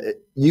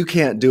 You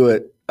can't do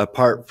it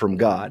apart from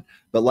God.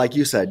 But like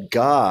you said,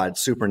 God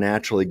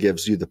supernaturally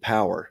gives you the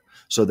power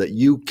so that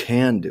you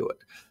can do it.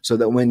 So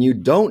that when you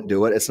don't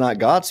do it, it's not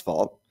God's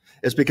fault.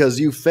 It's because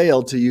you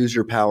failed to use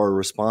your power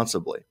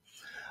responsibly.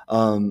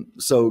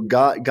 So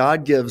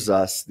God gives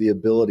us the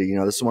ability.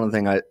 This is one of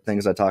the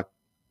things I talk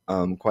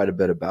quite a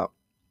bit about,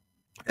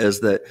 is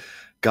that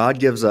God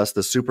gives us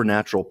the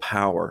supernatural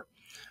power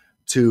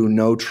to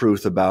know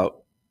truth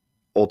about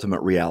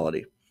ultimate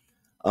reality.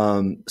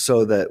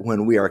 So that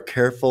when we are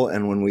careful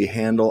and when we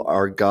handle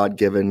our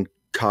God-given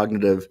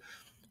cognitive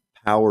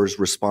powers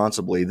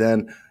responsibly,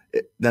 then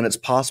it's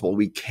possible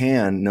we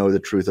can know the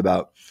truth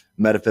about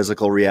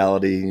metaphysical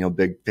reality,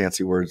 big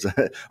fancy words,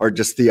 or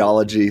just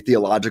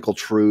theological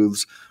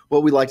truths.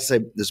 What we like to say,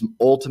 this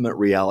ultimate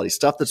reality,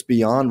 stuff that's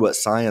beyond what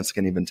science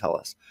can even tell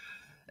us.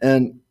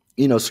 And,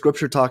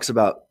 Scripture talks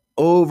about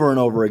over and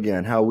over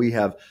again how we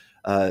have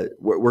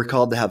we're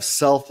called to have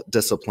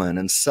self-discipline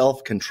and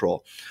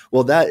self-control.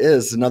 Well, that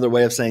is another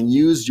way of saying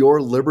use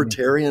your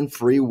libertarian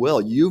free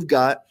will. You've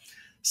got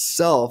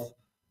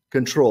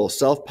self-control,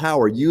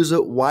 self-power. Use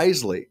it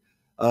wisely.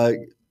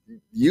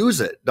 Use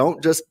it.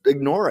 Don't just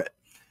ignore it.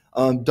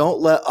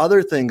 Don't let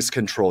other things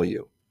control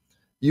you.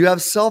 You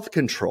have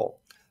self-control.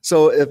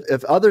 So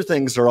if other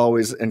things are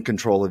always in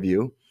control of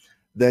you,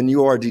 then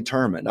you are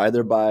determined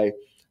either by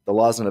the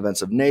laws and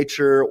events of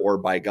nature or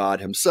by God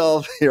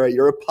himself.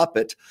 You're a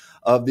puppet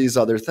of these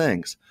other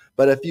things.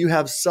 But if you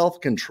have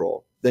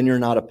self-control, then you're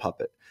not a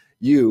puppet.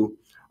 You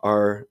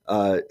are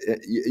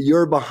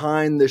you're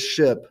behind the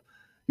ship.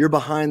 You're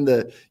behind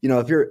the,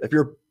 if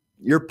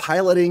you're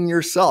piloting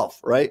yourself,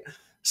 right?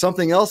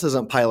 Something else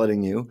isn't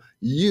piloting you.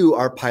 You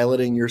are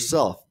piloting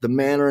yourself. The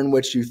manner in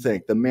which you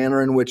think, the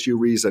manner in which you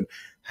reason,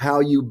 how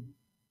you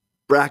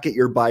bracket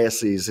your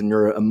biases and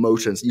your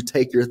emotions. You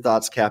take your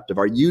thoughts captive.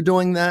 Are you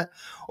doing that,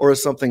 or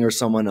is something or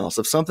someone else?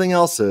 If something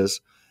else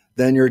is,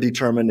 then you're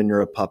determined and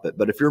you're a puppet.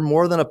 But if you're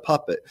more than a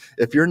puppet,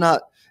 if you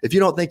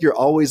don't think you're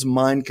always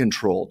mind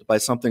controlled by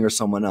something or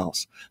someone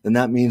else, then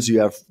that means you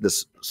have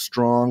this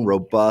strong,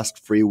 robust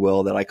free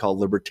will that I call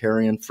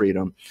libertarian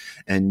freedom,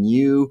 and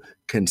you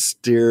can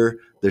steer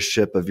the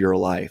ship of your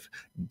life.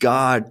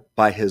 God,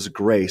 by his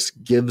grace,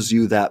 gives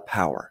you that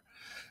power.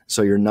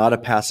 So you're not a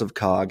passive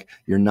cog.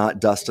 You're not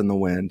dust in the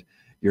wind.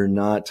 You're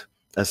not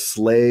a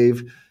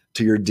slave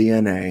to your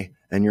DNA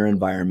and your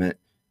environment.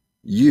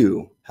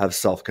 You have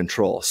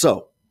self-control.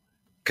 So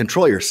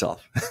control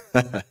yourself.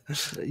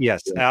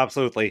 Yes, Yeah.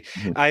 absolutely.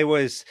 Mhm. I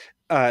was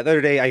the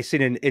other day, I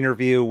seen an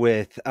interview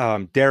with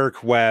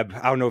Derek Webb.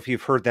 I don't know if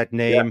you've heard that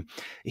Yeah. name.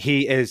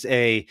 He was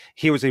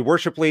a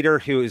worship leader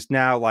who is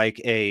now like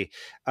a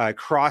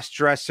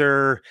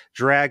cross-dresser,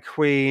 drag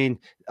queen,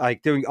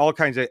 like doing all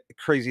kinds of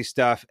crazy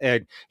stuff.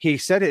 And he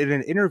said it in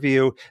an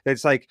interview that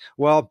it's like,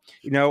 well,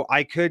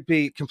 I could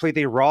be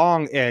completely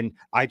wrong, and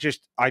I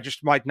just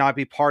might not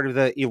be part of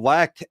the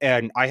elect,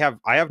 and I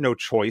have no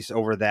choice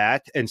over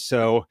that. And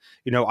so,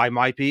 I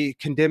might be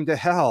condemned to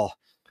hell.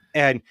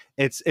 And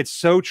it's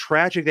so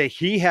tragic that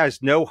he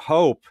has no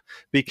hope,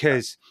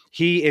 because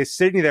he is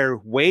sitting there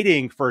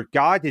waiting for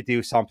God to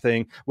do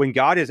something when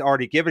God is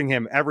already giving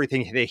him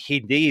everything that he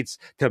needs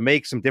to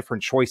make some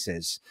different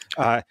choices,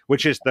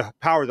 which is the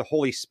power of the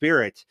Holy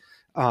Spirit,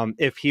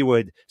 if he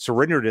would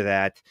surrender to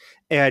that.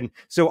 And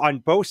so on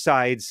both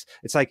sides,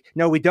 it's like,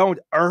 no, we don't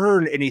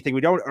earn anything.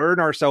 We don't earn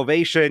our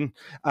salvation,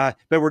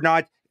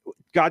 but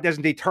God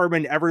doesn't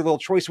determine every little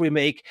choice we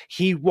make.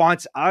 He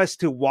wants us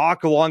to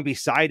walk along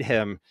beside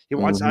him. He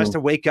wants us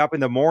to wake up in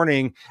the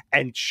morning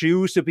and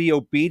choose to be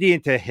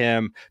obedient to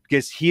him,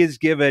 because he has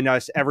given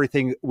us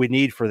everything we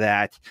need for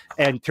that,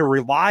 and to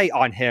rely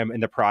on him in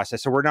the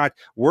process. So we're not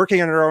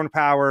working on our own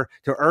power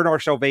to earn our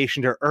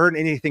salvation, to earn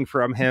anything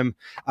from him,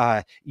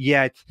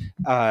 yet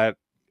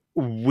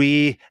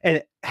we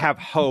have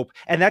hope.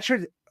 And that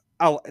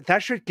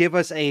should give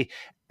us a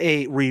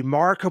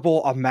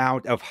remarkable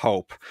amount of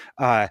hope.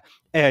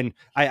 And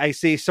I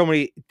see so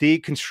many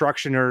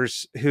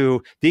deconstructioners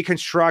who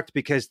deconstruct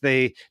because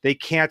they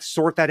can't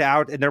sort that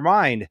out in their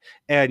mind,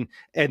 and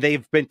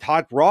they've been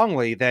taught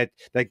wrongly that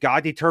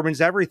God determines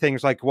everything.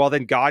 It's like, well,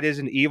 then God is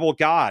an evil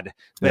God,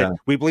 but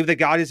we believe that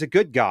God is a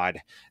good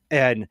God,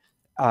 and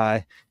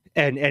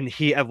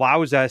he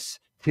allows us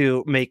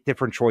to make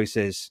different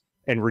choices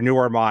and renew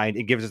our mind,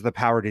 and gives us the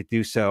power to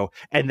do so.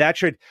 And that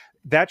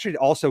should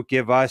also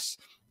give us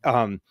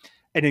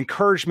an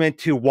encouragement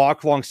to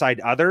walk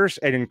alongside others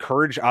and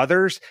encourage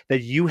others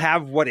that you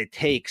have what it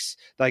takes.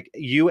 Like,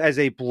 you as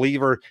a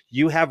believer,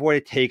 you have what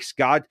it takes.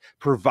 God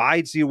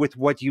provides you with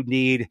what you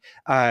need,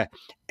 and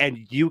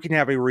you can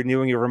have a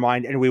renewing of your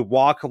mind. And we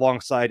walk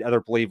alongside other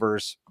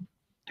believers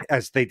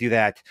as they do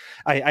that.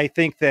 I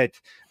think that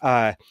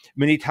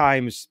many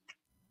times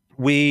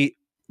we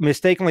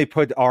mistakenly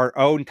put our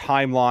own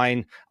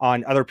timeline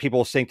on other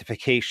people's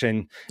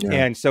sanctification.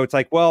 And so it's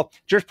like, well,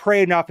 just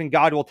pray enough and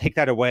God will take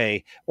that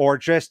away. Or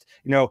just,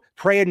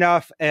 pray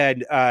enough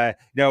and,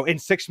 in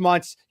 6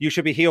 months you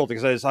should be healed.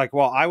 Because it's like,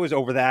 well, I was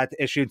over that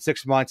issue in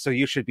 6 months, so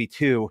you should be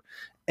too.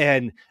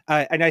 And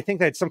I think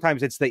that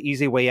sometimes it's the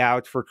easy way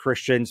out for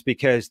Christians,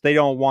 because they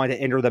don't want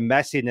to enter the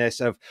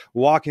messiness of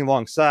walking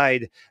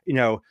alongside,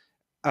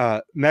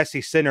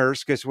 messy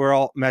sinners, because we're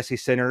all messy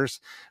sinners.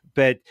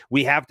 But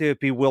we have to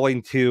be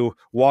willing to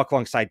walk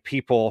alongside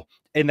people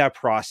in that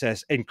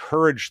process,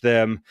 encourage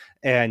them,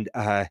 and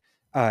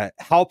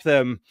help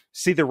them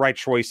see the right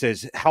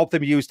choices, help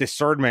them use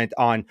discernment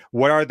on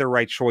what are the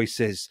right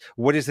choices,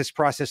 what does this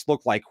process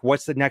look like,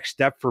 what's the next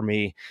step for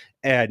me,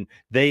 and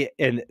the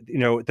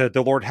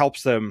Lord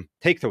helps them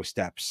take those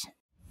steps.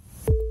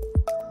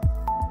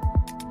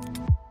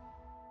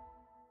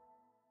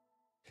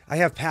 I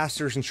have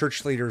pastors and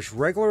church leaders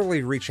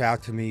regularly reach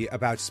out to me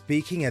about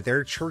speaking at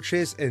their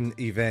churches and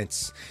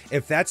events.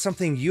 If that's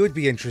something you would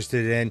be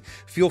interested in,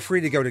 feel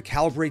free to go to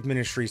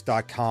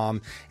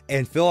calibrateministries.com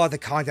and fill out the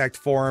contact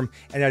form,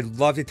 and I'd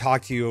love to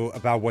talk to you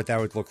about what that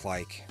would look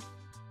like.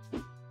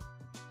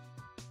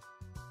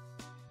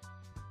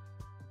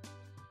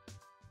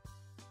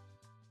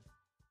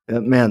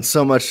 Man,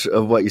 so much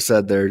of what you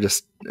said there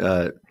just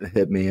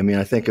hit me. I mean,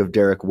 I think of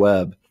Derek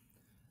Webb,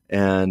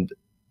 and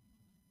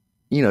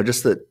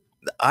just that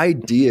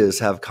ideas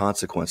have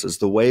consequences.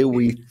 The way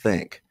we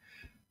think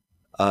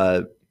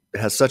has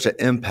such an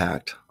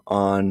impact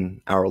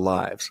on our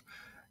lives.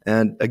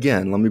 And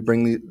again, let me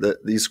bring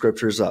these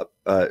scriptures up.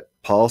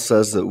 Paul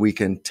says that we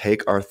can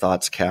take our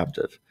thoughts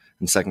captive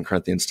in 2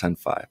 Corinthians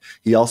 10:5.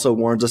 He also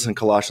warns us in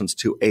Colossians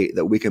 2:8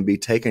 that we can be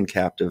taken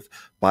captive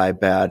by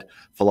bad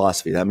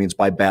philosophy. That means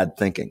by bad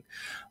thinking.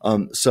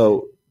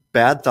 So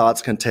bad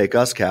thoughts can take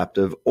us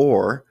captive,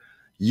 or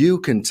you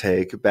can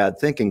take bad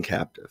thinking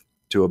captive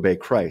to obey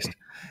Christ.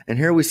 And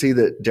here we see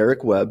that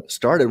Derek Webb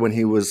started when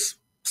he was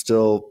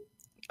still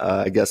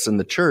I guess, in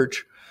the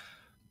church,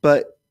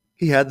 but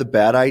he had the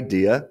bad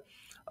idea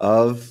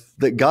of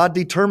that God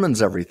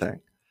determines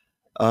everything,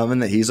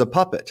 and that he's a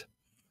puppet.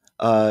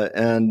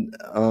 And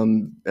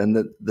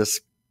that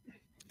this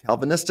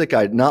Calvinistic,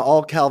 not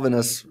all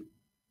Calvinists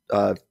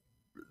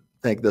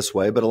think this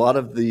way, but a lot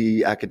of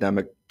the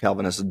academic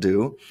Calvinists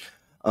do.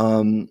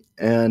 And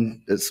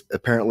it's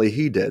apparently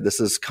he did. This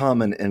is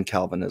common in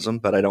Calvinism,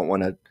 but I don't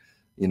want to,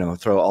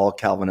 throw all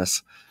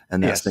Calvinists in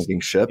that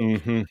sinking ship.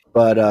 Mm-hmm.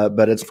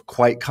 But it's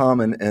quite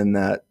common in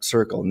that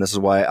circle. And this is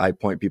why I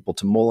point people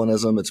to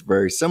Molinism. It's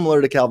very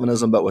similar to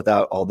Calvinism, but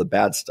without all the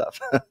bad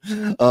stuff.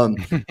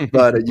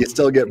 But you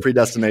still get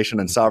predestination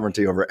and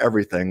sovereignty over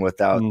everything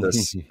without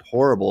this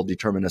horrible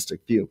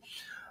deterministic view.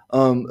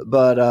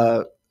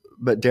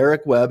 But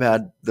Derek Webb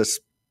had this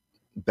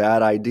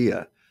bad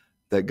idea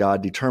that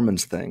God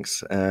determines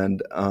things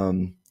and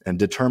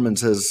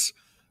determines his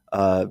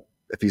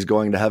if he's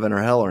going to heaven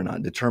or hell or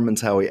not,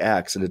 determines how he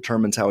acts, and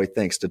determines how he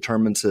thinks,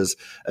 determines his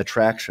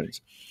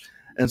attractions.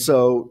 And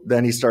so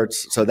then he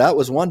starts. So that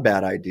was one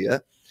bad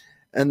idea,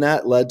 and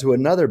that led to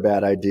another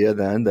bad idea.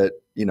 Then that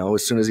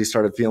as soon as he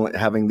started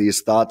having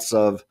these thoughts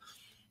of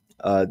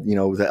the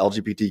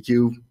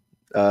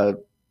LGBTQ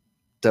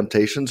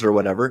temptations or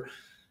whatever,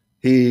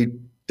 he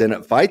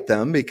didn't fight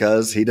them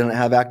because he didn't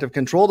have active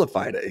control to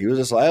fight it. He was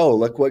just like, oh,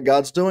 look what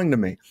God's doing to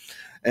me.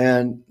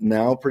 And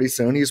now pretty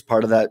soon he's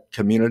part of that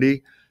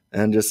community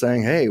and just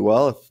saying, hey,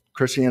 well, if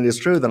Christianity is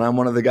true, then I'm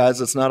one of the guys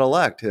that's not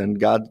elect. And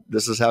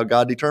this is how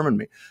God determined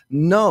me.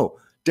 No,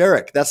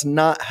 Derek, that's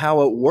not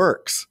how it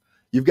works.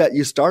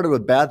 You started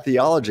with bad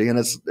theology and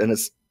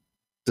it's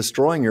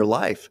destroying your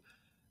life.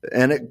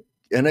 And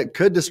it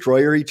could destroy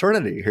your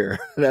eternity here.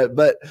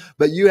 But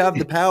you have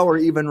the power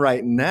even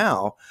right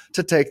now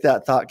to take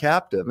that thought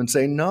captive and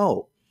say,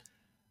 no,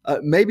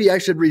 maybe I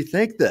should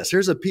rethink this.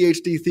 Here's a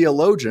PhD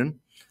theologian,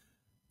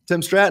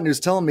 Tim Stratton, who's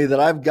telling me that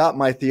I've got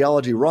my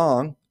theology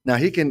wrong. Now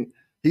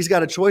he's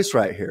got a choice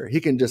right here. He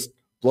can just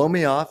blow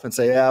me off and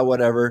say, yeah,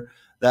 whatever,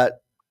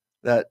 that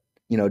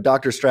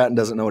Dr. Stratton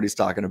doesn't know what he's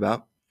talking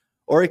about.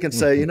 Or he can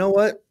say, you know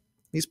what?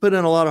 He's put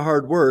in a lot of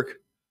hard work.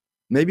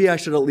 Maybe I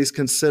should at least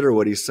consider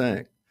what he's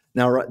saying.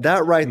 Now,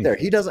 that right there,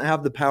 he doesn't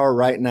have the power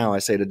right now, I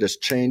say, to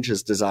just change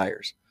his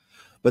desires.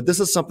 But this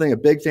is a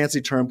big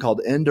fancy term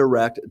called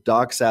indirect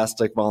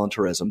doxastic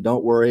voluntarism.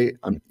 Don't worry,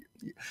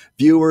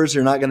 viewers,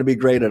 you're not going to be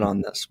graded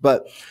on this.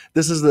 But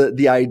this is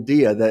the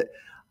idea that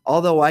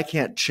although I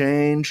can't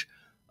change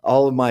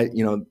all of my,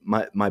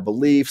 my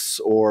beliefs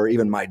or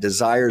even my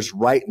desires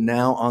right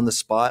now on the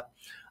spot,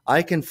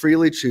 I can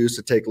freely choose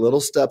to take little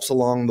steps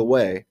along the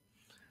way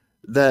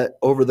that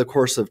over the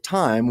course of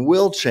time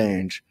will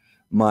change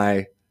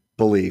my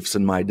beliefs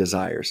and my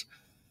desires.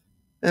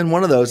 And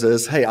one of those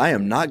is, hey, I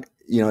am not,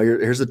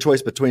 here's the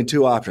choice between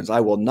two options. I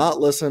will not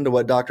listen to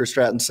what Dr.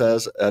 Stratton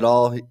says at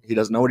all. He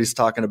doesn't know what he's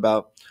talking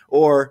about.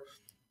 Or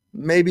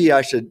maybe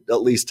I should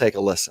at least take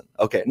a listen.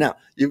 Okay, now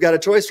you've got a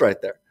choice right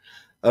there,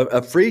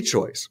 a free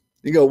choice.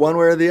 You go one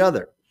way or the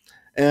other.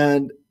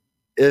 And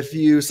if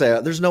you say,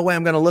 there's no way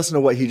I'm going to listen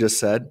to what he just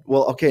said,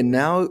 well, okay,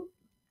 now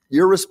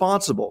you're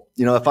responsible.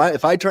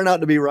 If I turn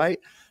out to be right,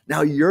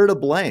 now you're to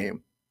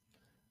blame.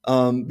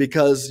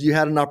 Because you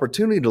had an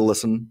opportunity to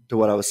listen to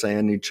what I was saying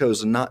and you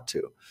chose not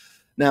to.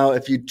 Now,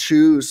 if you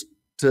choose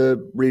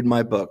to read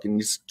my book and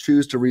you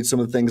choose to read some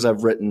of the things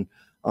I've written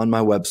on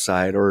my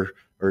website or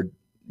the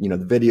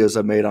videos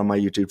I've made on my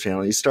YouTube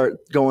channel, you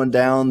start going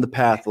down the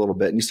path a little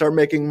bit and you start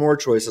making more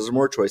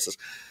choices.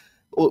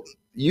 Well,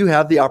 you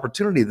have the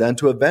opportunity then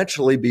to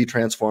eventually be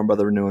transformed by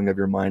the renewing of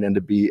your mind and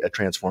to be a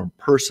transformed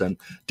person.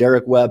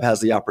 Derek Webb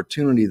has the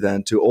opportunity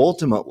then to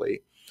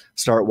ultimately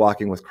start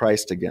walking with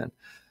Christ again.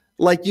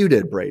 Like you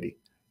did, Brady.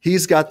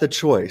 He's got the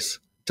choice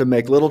to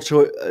make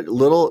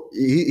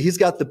he's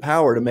got the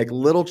power to make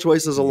little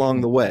choices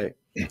along the way.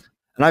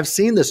 And I've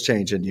seen this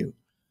change in you,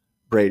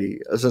 Brady,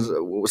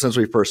 since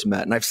we first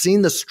met. And I've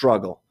seen the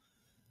struggle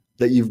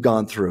that you've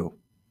gone through.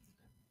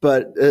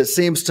 But it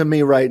seems to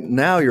me right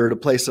now you're at a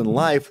place in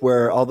life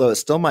where, although it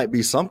still might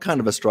be some kind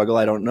of a struggle,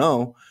 I don't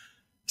know,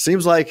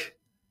 seems like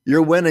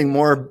you're winning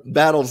more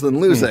battles than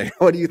losing.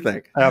 What do you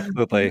think?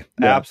 Absolutely.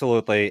 Yeah.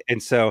 Absolutely.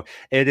 And so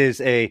it is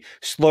a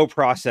slow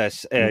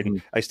process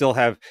and I still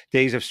have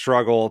days of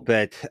struggle,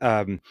 but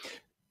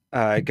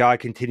God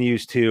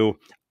continues to,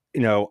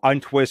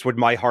 untwist what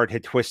my heart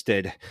had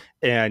twisted.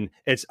 And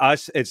it's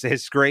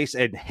his grace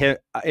and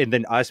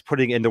then us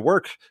putting in the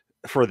work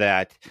for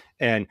that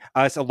and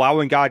us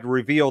allowing God to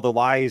reveal the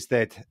lies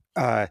that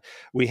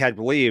we had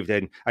believed.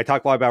 And I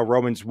talk a lot about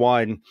Romans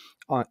 1,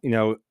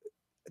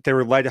 they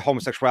were led to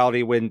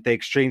homosexuality when they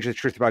exchanged the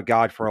truth about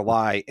God for a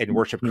lie and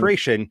worship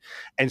creation.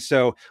 And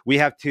so we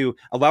have to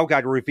allow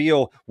God to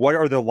reveal what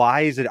are the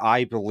lies that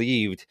I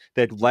believed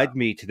that led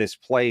me to this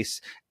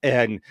place.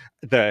 And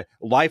the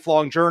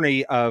lifelong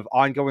journey of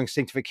ongoing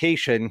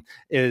sanctification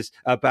is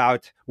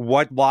about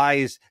what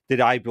lies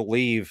did I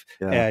believe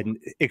and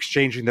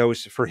exchanging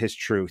those for his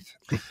truth.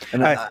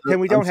 And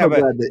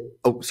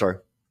sorry.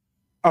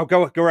 Oh,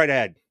 go right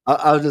ahead.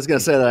 I was just going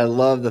to say that I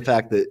love the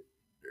fact that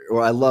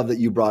or I love that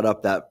you brought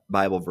up that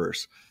Bible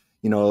verse.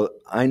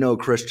 I know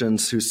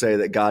Christians who say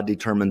that God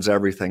determines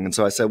everything. And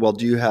so I said, well,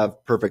 do you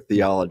have perfect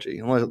theology?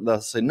 And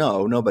they'll say,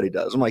 no, nobody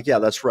does. I'm like, yeah,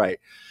 that's right.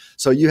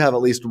 So you have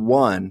at least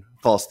one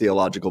false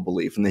theological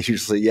belief. And they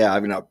usually say,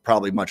 yeah,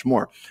 probably much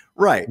more.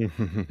 Right.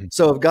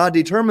 So if God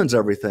determines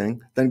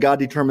everything, then God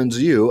determines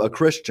you, a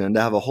Christian,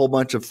 to have a whole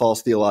bunch of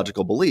false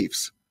theological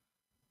beliefs.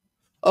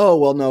 Oh,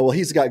 well, no, well,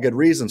 he's got good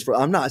reasons for.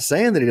 I'm not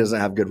saying that he doesn't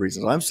have good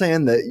reasons. I'm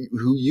saying that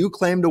who you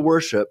claim to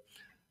worship,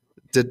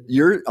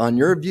 on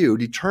your view,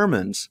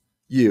 determines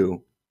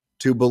you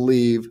to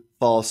believe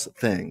false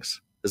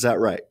things. Is that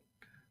right?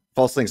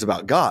 False things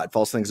about God,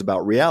 false things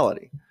about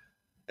reality.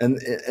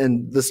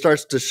 And this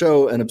starts to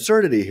show an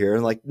absurdity here.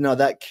 Like, no,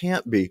 that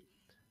can't be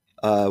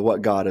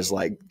what God is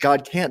like.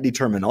 God can't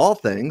determine all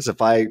things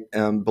if I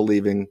am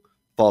believing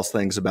false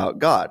things about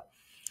God.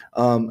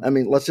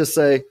 Let's just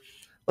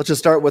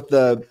start with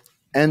the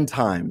end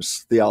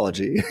times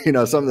theology.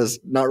 Some of this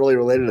not really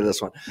related to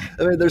this one.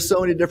 There's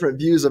so many different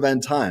views of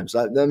end times.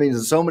 That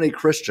means so many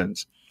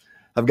Christians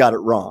have got it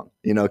wrong,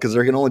 because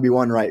there can only be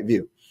one right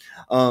view.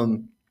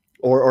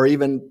 Or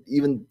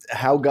even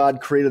how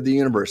God created the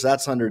universe,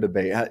 that's under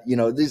debate.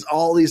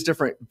 All these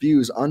different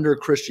views under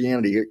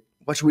Christianity.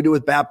 What should we do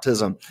with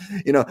baptism?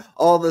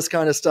 All this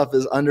kind of stuff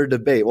is under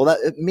debate. Well,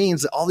 it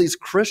means that all these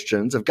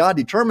Christians, if God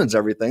determines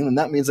everything, then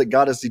that means that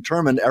God has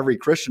determined every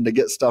Christian to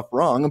get stuff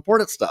wrong,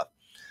 important stuff.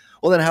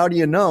 Well, then how do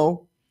you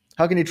know?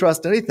 How can you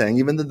trust anything,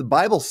 even that the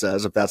Bible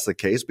says, if that's the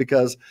case?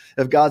 Because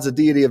if God's a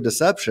deity of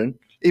deception,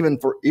 even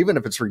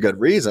if it's for good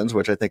reasons,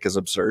 which I think is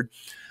absurd,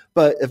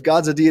 but if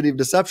God's a deity of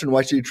deception,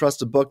 why should you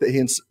trust a book that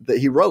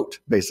he wrote,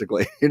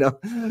 basically,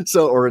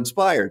 or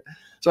inspired?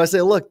 So I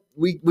say, look,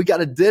 we got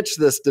to ditch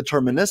this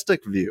deterministic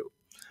view.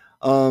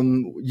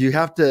 You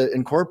have to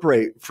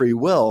incorporate free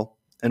will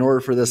in order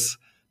for this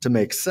to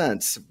make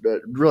sense,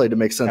 really to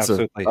make sense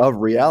of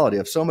reality,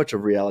 of so much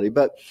of reality.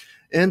 But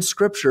in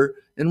Scripture,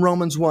 in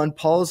Romans 1,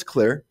 Paul is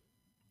clear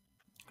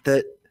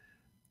that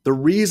the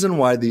reason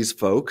why these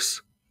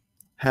folks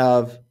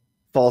have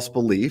false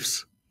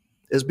beliefs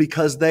is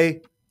because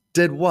they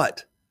did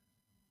what?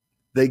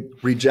 They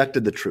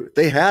rejected the truth.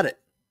 They had it,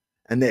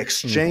 and they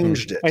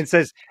exchanged it. And it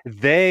says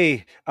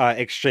they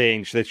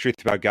exchanged the truth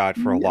about God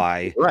for a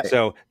lie. Right.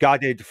 So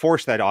God did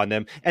force that on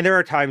them. And there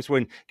are times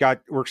when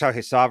God works out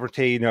his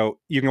sovereignty.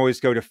 You can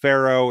always go to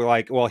Pharaoh,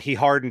 like, well,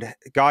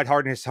 God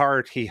hardened his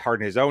heart. He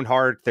hardened his own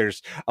heart.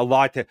 There's a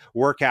lot to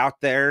work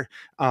out there.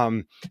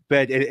 But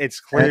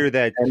it's clear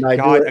that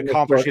God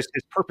accomplishes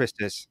his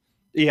purposes.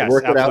 Yes,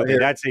 absolutely.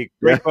 That's a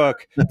great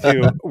book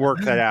to work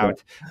that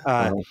out.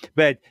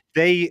 But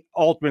they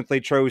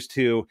ultimately chose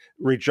to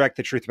reject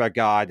the truth about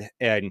God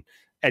and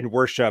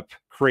worship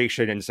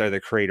creation instead of the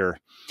creator.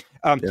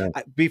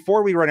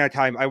 Before we run out of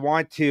time, I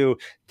want to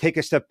take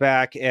a step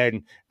back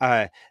and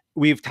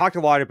we've talked a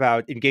lot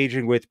about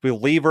engaging with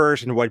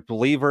believers and what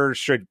believers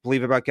should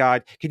believe about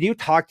God. Can you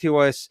talk to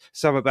us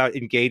some about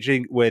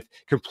engaging with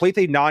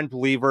completely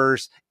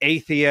non-believers,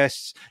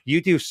 atheists? You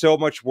do so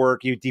much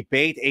work. You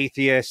debate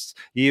atheists.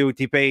 You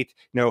debate,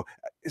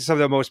 some of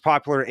the most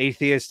popular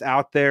atheists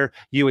out there.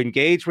 You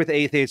engage with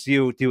atheists.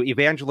 You do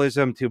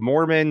evangelism to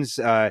Mormons,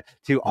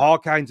 to all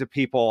kinds of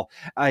people.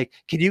 Can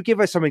you give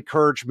us some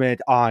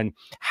encouragement on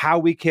how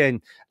we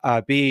can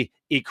be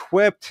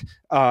equipped,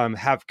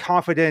 have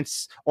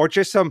confidence, or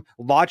just some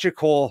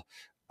logical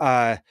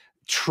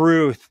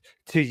truth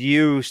to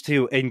use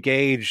to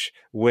engage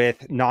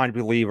with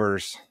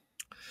non-believers?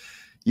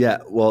 Yeah,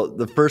 well,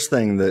 the first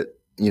thing that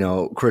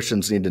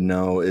Christians need to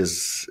know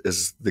is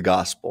the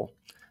gospel.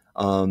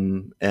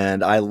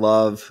 And I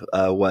love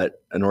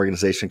what an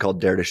organization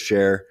called Dare to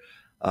Share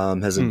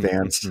has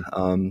advanced.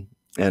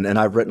 And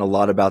I've written a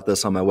lot about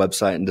this on my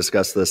website and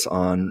discussed this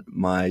on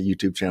my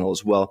YouTube channel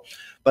as well.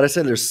 But I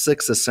say there's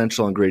 6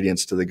 essential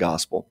ingredients to the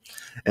gospel.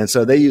 And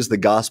so they use the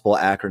gospel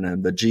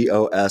acronym, the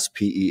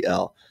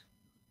GOSPEL.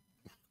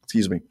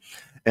 Excuse me.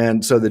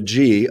 And so the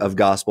G of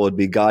gospel would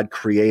be God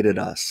created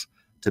us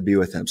to be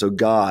with him. So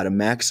God, a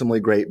maximally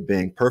great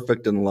being,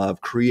 perfect in love,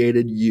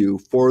 created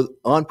you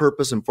on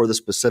purpose and for the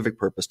specific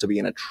purpose to be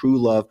in a true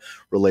love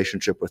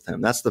relationship with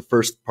him. That's the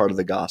first part of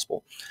the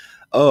gospel.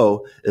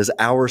 O is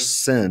our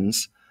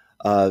sins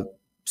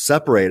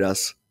separate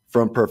us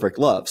from perfect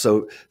love.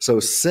 So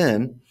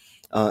sin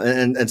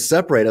and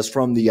separate us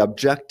from the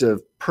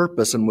objective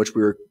purpose in which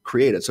we were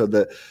created. So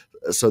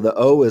the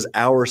O is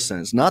our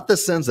sins, not the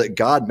sins that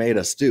God made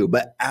us do,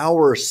 but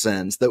our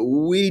sins that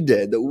we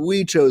did, that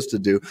we chose to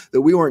do,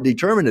 that we weren't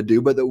determined to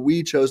do, but that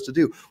we chose to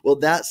do. Well,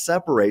 that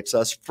separates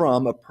us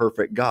from a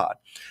perfect God.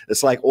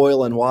 It's like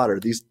oil and water.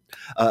 These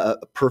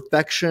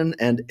perfection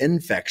and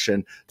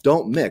infection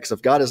don't mix.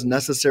 If God is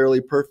necessarily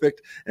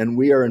perfect and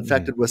we are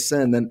infected with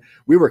sin, then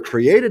we were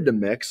created to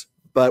mix,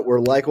 but we're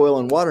like oil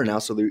and water now,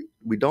 so that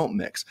we don't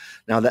mix.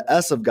 Now, the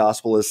S of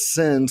gospel is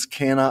sins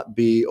cannot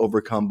be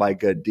overcome by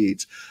good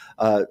deeds.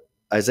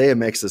 Isaiah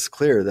makes this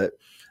clear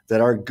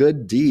that our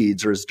good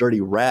deeds are as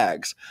dirty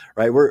rags,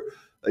 right? We're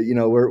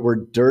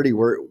dirty.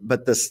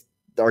 But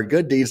our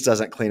good deeds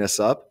doesn't clean us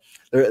up.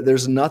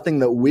 There's nothing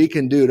that we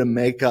can do to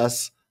make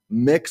us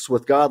mix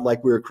with God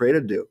like we were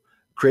created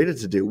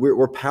to do.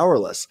 We're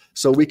powerless.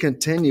 So we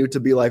continue to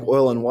be like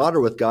oil and water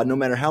with God, no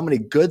matter how many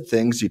good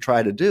things you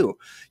try to do.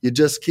 You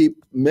just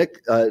keep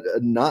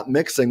not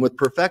mixing with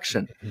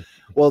perfection.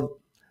 Well,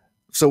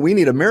 so we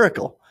need a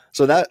miracle.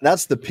 So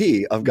that's the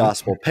P of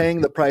gospel, paying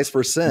the price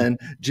for sin.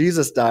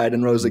 Jesus died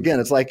and rose again.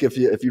 It's like if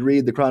you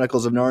read the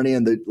Chronicles of Narnia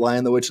and the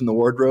Lion, the Witch, and the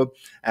Wardrobe,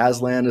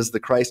 Aslan is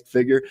the Christ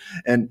figure,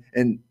 and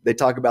they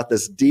talk about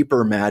this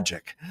deeper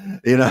magic,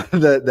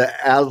 that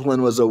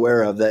Aslan was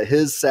aware of, that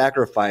his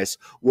sacrifice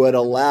would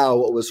allow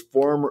what was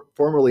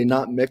formerly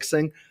not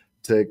mixing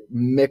to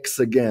mix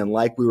again,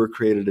 like we were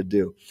created to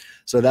do.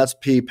 So that's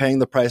P, paying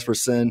the price for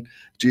sin.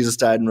 Jesus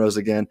died and rose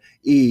again.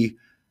 E,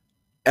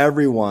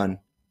 everyone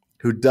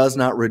who does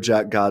not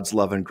reject God's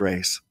love and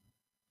grace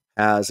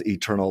has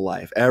eternal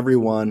life.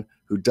 Everyone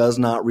who does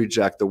not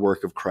reject the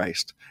work of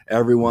Christ,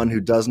 everyone who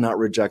does not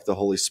reject the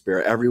Holy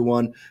Spirit,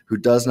 everyone who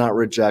does not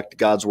reject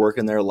God's work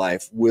in their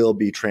life will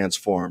be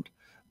transformed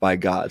by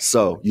God.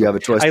 So you have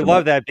a choice. I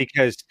love that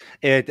because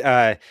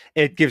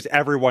it gives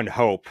everyone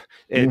hope.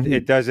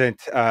 It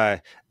doesn't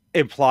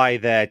imply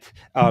that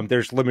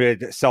there's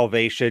limited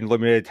salvation,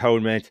 limited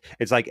atonement.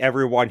 It's like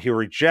everyone who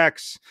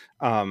rejects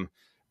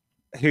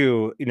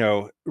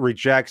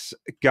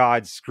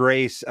God's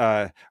grace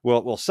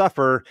will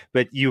suffer,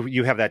 but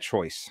you have that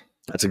choice.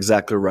 That's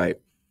exactly right.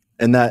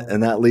 And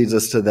that leads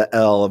us to the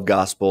L of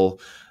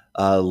gospel.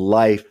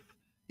 Life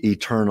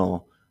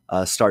eternal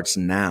starts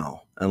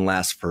now and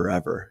lasts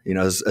forever.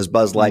 As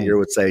Buzz Lightyear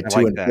would say,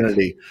 to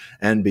infinity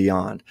and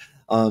beyond.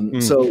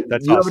 So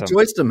that's you awesome. have a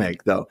choice to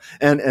make, though.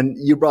 And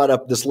you brought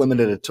up this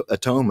limited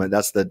atonement.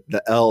 That's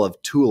the L of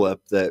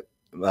tulip that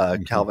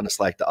Calvinists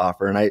like to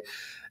offer.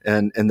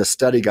 And in the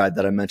study guide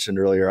that I mentioned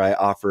earlier, I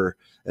offer,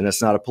 and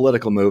it's not a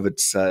political move.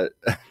 It's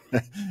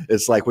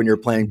it's like when you're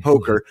playing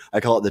poker, I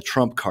call it the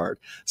trump card.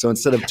 So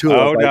instead of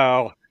tulip,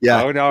 you just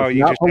had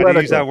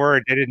to use that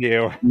word, didn't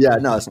you? Yeah,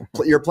 no,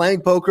 you're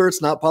playing poker.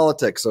 It's not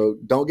politics, so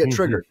don't get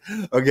triggered.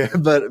 Okay,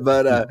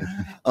 but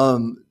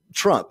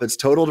Trump, it's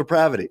total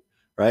depravity,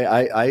 right?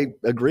 I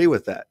agree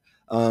with that.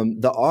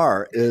 The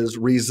R is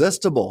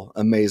resistible,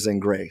 amazing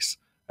grace,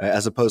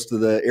 as opposed to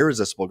the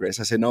irresistible grace.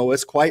 I say, no,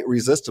 it's quite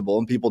resistible,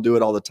 and people do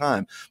it all the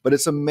time, but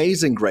it's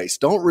amazing grace.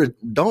 Don't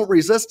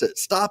resist it.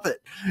 Stop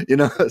it.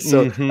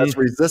 So that's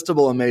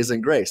resistible,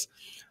 amazing grace.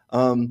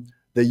 The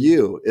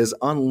U is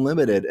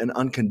unlimited and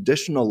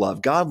unconditional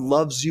love. God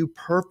loves you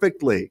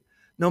perfectly,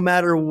 no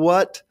matter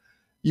what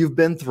you've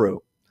been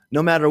through,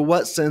 no matter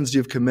what sins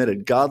you've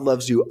committed. God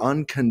loves you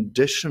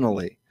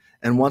unconditionally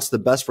and wants the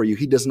best for you.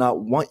 He does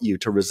not want you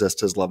to resist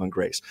his love and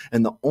grace.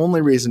 And the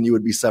only reason you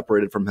would be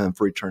separated from him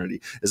for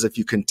eternity is if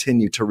you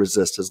continue to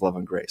resist his love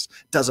and grace.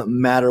 It doesn't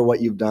matter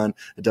what you've done.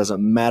 It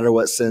doesn't matter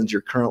what sins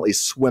you're currently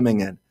swimming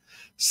in.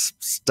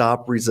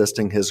 Stop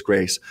resisting his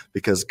grace,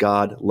 because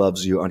God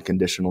loves you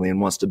unconditionally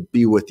and wants to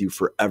be with you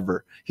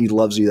forever. He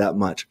loves you that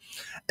much.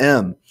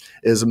 M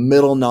is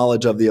middle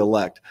knowledge of the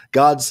elect.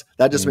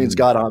 That just means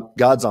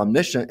God's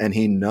omniscient, and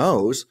he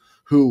knows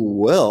who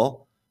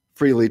will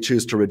freely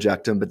choose to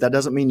reject him, but that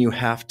doesn't mean you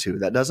have to.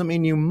 That doesn't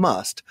mean you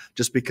must,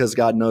 just because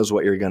God knows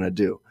what you're going to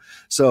do.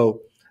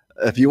 So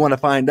if you want to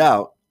find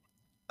out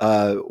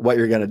what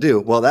you're going to do,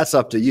 well, that's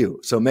up to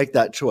you. So make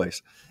that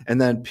choice. And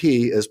then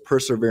P is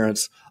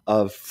perseverance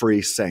of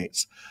free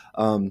saints.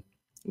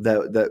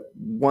 That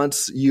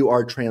once you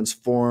are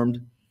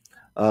transformed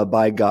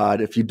by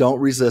God, if you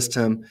don't resist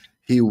him,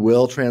 he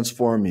will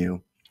transform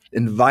you.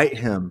 Invite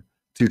him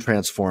to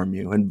transform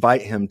you.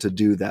 Invite him to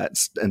do that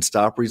and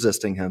stop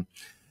resisting him.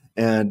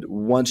 And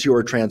once you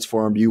are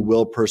transformed, you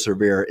will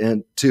persevere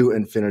into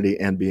infinity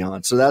and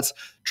beyond. So that's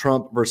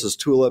Trump versus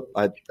tulip.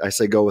 I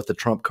say go with the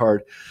Trump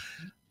card.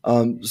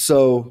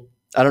 So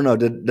I don't know.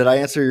 Did I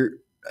answer?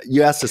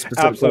 You asked a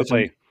specific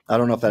question. I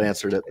don't know if that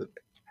answered it.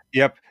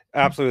 Yep.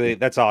 Absolutely.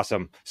 That's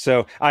awesome.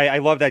 So I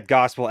love that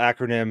gospel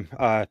acronym.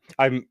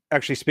 I'm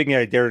actually speaking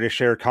at a Dare to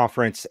Share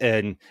conference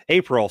in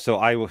April, so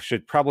I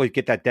should probably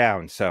get that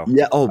down. So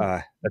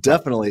yeah,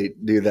 definitely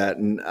do that.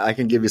 And I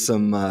can give you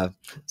some of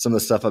the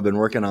stuff I've been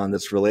working on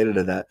that's related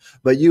to that.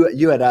 But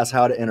you had asked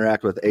how to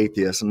interact with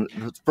atheists. And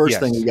the first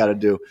thing you got to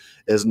do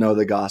is know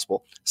the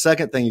gospel.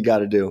 Second thing you got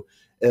to do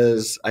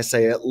is, I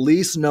say, at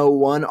least know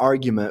one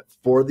argument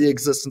for the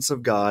existence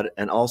of God,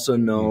 and also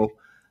know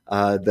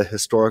the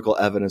historical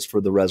evidence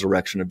for the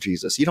resurrection of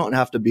Jesus. You don't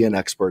have to be an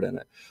expert in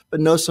it, but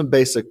know some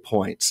basic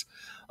points.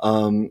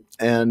 And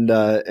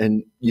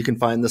you can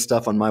find this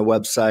stuff on my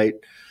website,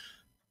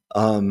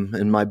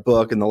 in my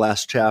book, in the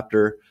last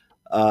chapter.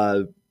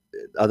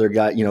 Other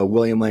guy,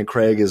 William Lane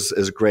Craig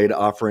is great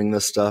offering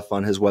this stuff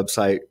on his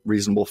website,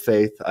 Reasonable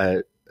Faith.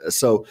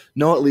 So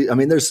know at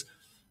least,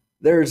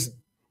 there's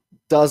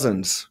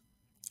dozens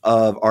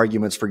of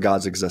arguments for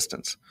God's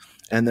existence.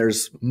 And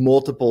there's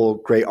multiple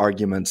great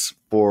arguments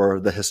for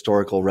the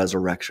historical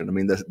resurrection.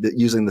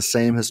 Using the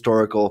same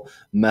historical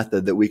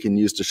method that we can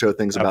use to show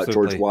things about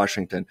George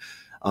Washington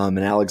and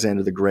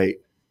Alexander the Great,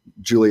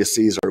 Julius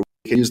Caesar.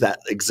 We can use that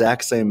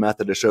exact same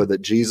method to show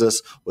that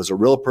Jesus was a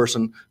real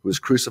person who was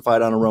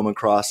crucified on a Roman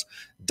cross,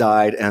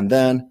 died, and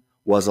then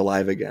was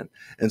alive again.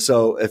 And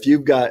so if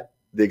you've got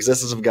the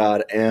existence of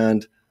God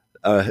and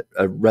a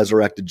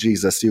resurrected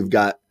Jesus, you've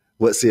got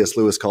what C.S.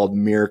 Lewis called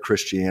mere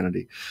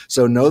Christianity.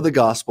 So know the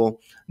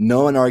gospel,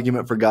 know an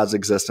argument for God's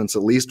existence,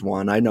 at least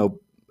one. I know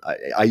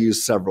I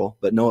use several,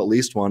 but know at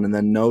least one, and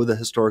then know the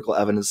historical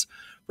evidence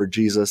for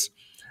Jesus,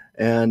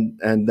 and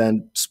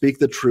then speak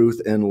the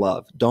truth in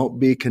love. Don't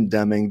be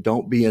condemning.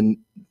 Don't be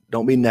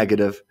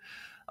negative.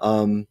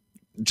 But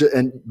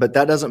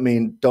that doesn't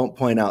mean don't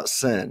point out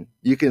sin.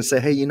 You can say,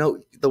 hey,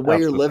 the way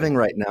you're living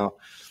right now,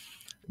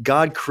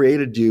 God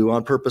created you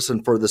on purpose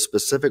and for the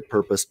specific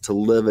purpose to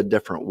live a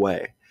different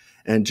way.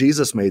 And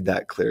Jesus made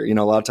that clear. A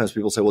lot of times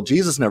people say, well,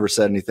 Jesus never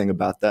said anything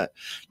about that.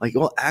 Like,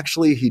 well,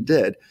 actually he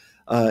did.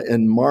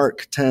 In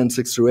Mark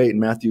 10:6-8 and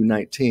Matthew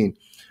 19,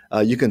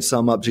 you can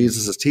sum up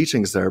Jesus'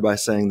 teachings there by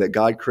saying that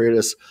God created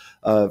us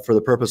for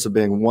the purpose of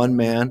being one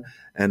man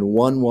and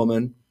one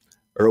woman,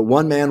 or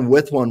one man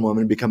with one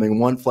woman, becoming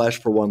one flesh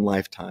for one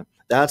lifetime.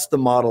 That's the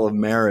model of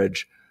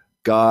marriage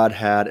God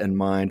had in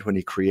mind when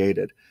he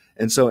created.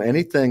 And so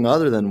anything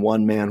other than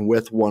one man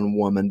with one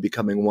woman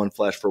becoming one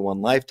flesh for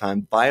one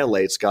lifetime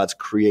violates God's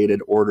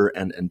created order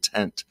and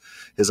intent,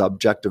 his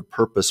objective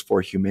purpose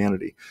for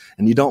humanity.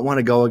 And you don't want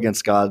to go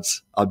against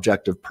God's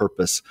objective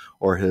purpose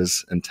or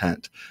his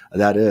intent.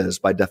 That is,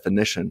 by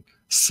definition,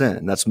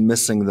 sin. That's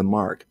missing the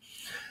mark.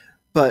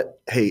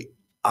 But hey,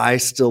 I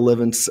still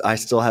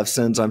have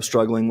sins I'm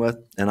struggling with,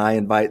 and I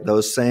invite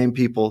those same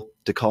people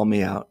to call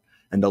me out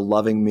and to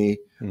lovingly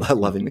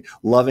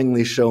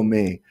show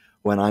me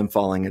when I'm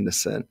falling into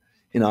sin.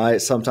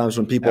 Sometimes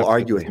when people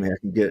argue with me, I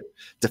can get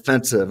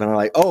defensive and I'm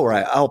like, oh,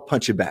 right, I'll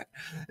punch you back.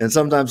 And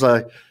sometimes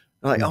I'm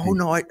like, oh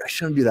no, I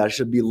shouldn't do that. I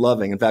should be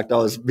loving. In fact, I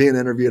was being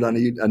interviewed on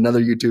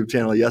another YouTube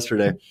channel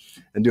yesterday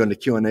and doing a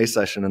Q&A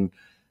session,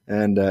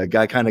 and a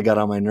guy kind of got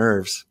on my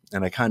nerves,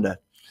 and I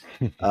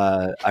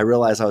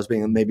realized I was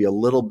being maybe a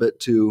little bit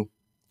too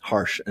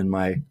harsh in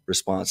my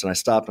response. And I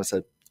stopped and I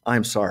said,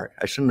 I'm sorry.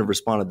 I shouldn't have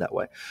responded that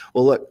way.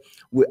 Well, look,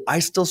 I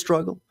still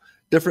struggle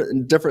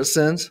different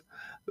sins.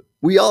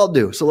 We all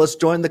do. So let's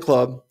join the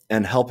club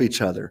and help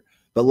each other.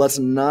 But let's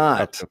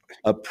not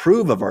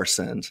approve of our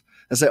sins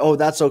and say, oh,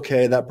 that's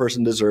okay, that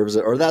person deserves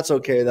it, or that's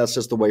okay, that's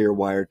just the way you're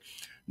wired.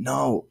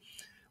 No,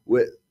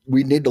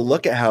 we need to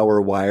look at how we're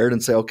wired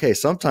and say, okay,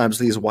 sometimes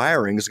these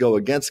wirings go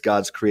against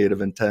God's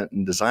creative intent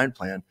and design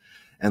plan,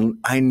 and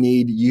I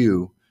need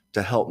you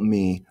to help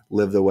me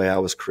live the way I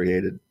was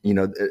created, in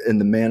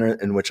the manner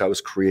in which I was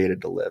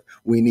created to live.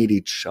 We need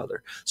each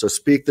other. So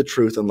speak the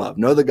truth in love.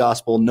 Know the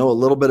gospel, know a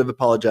little bit of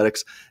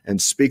apologetics,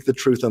 and speak the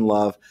truth in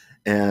love,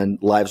 and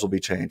lives will be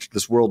changed.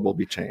 This world will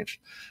be changed.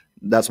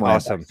 That's my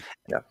awesome. advice.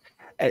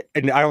 Yeah.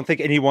 And I don't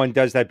think anyone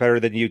does that better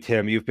than you,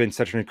 Tim. You've been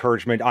such an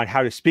encouragement on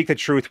how to speak the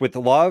truth with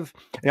love.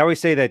 And I always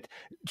say that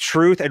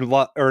truth and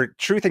love, or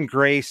truth and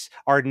grace,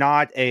 are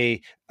not a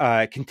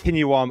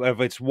continuum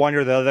of it's one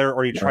or the other,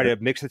 or you try to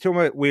mix the two.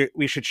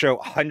 We should show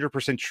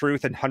 100%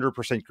 truth and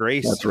 100%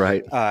 grace. That's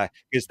right.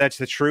 Because that's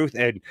the truth.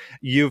 And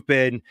you've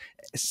been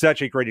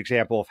such a great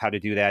example of how to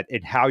do that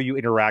and how you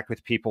interact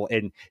with people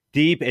in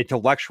deep,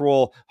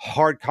 intellectual,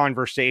 hard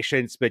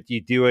conversations, but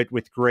you do it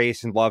with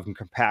grace and love and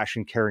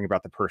compassion, caring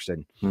about the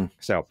person.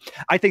 So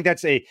I think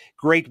that's a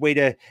great way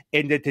to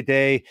end it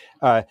today.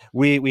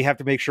 We have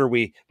to make sure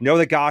we know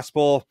the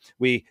gospel.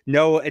 We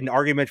know an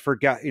argument for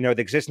God, the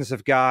existence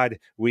of God.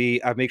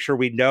 We make sure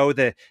we know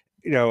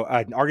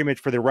an argument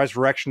for the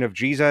resurrection of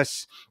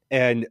Jesus,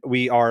 and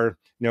we are,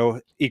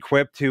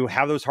 equipped to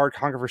have those hard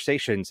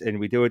conversations, and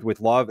we do it with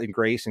love and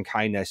grace and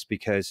kindness,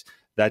 because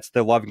that's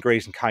the love and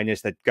grace and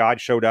kindness that God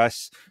showed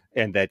us,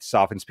 and that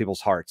softens people's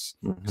hearts.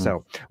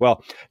 So,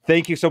 well,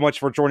 thank you so much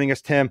for joining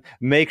us, Tim.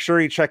 Make sure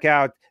you check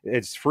out,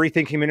 it's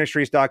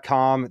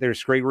freethinkingministries.com.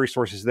 There's great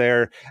resources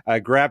there.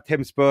 Grab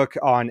Tim's book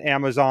on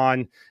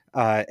Amazon.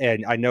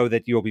 And I know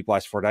that you'll be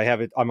blessed for it. I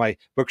have it on my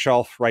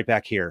bookshelf right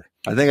back here.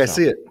 I think I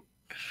see it.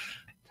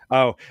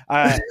 Oh,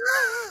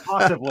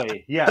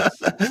 possibly. Yes.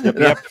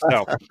 Yep.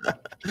 So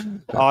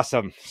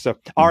awesome. So,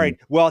 all right.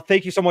 Well,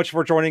 thank you so much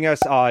for joining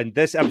us on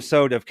this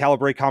episode of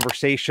Calibrate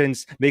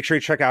Conversations. Make sure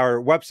you check out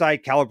our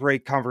website,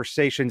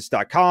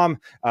 calibrateconversations.com,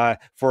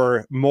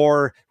 for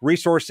more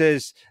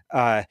resources.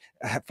 Find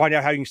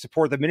out how you can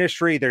support the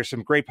ministry. There's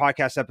some great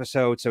podcast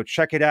episodes, so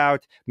check it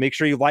out. Make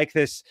sure you like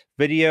this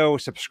video,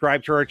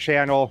 subscribe to our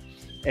channel,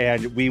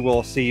 and we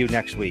will see you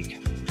next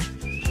week.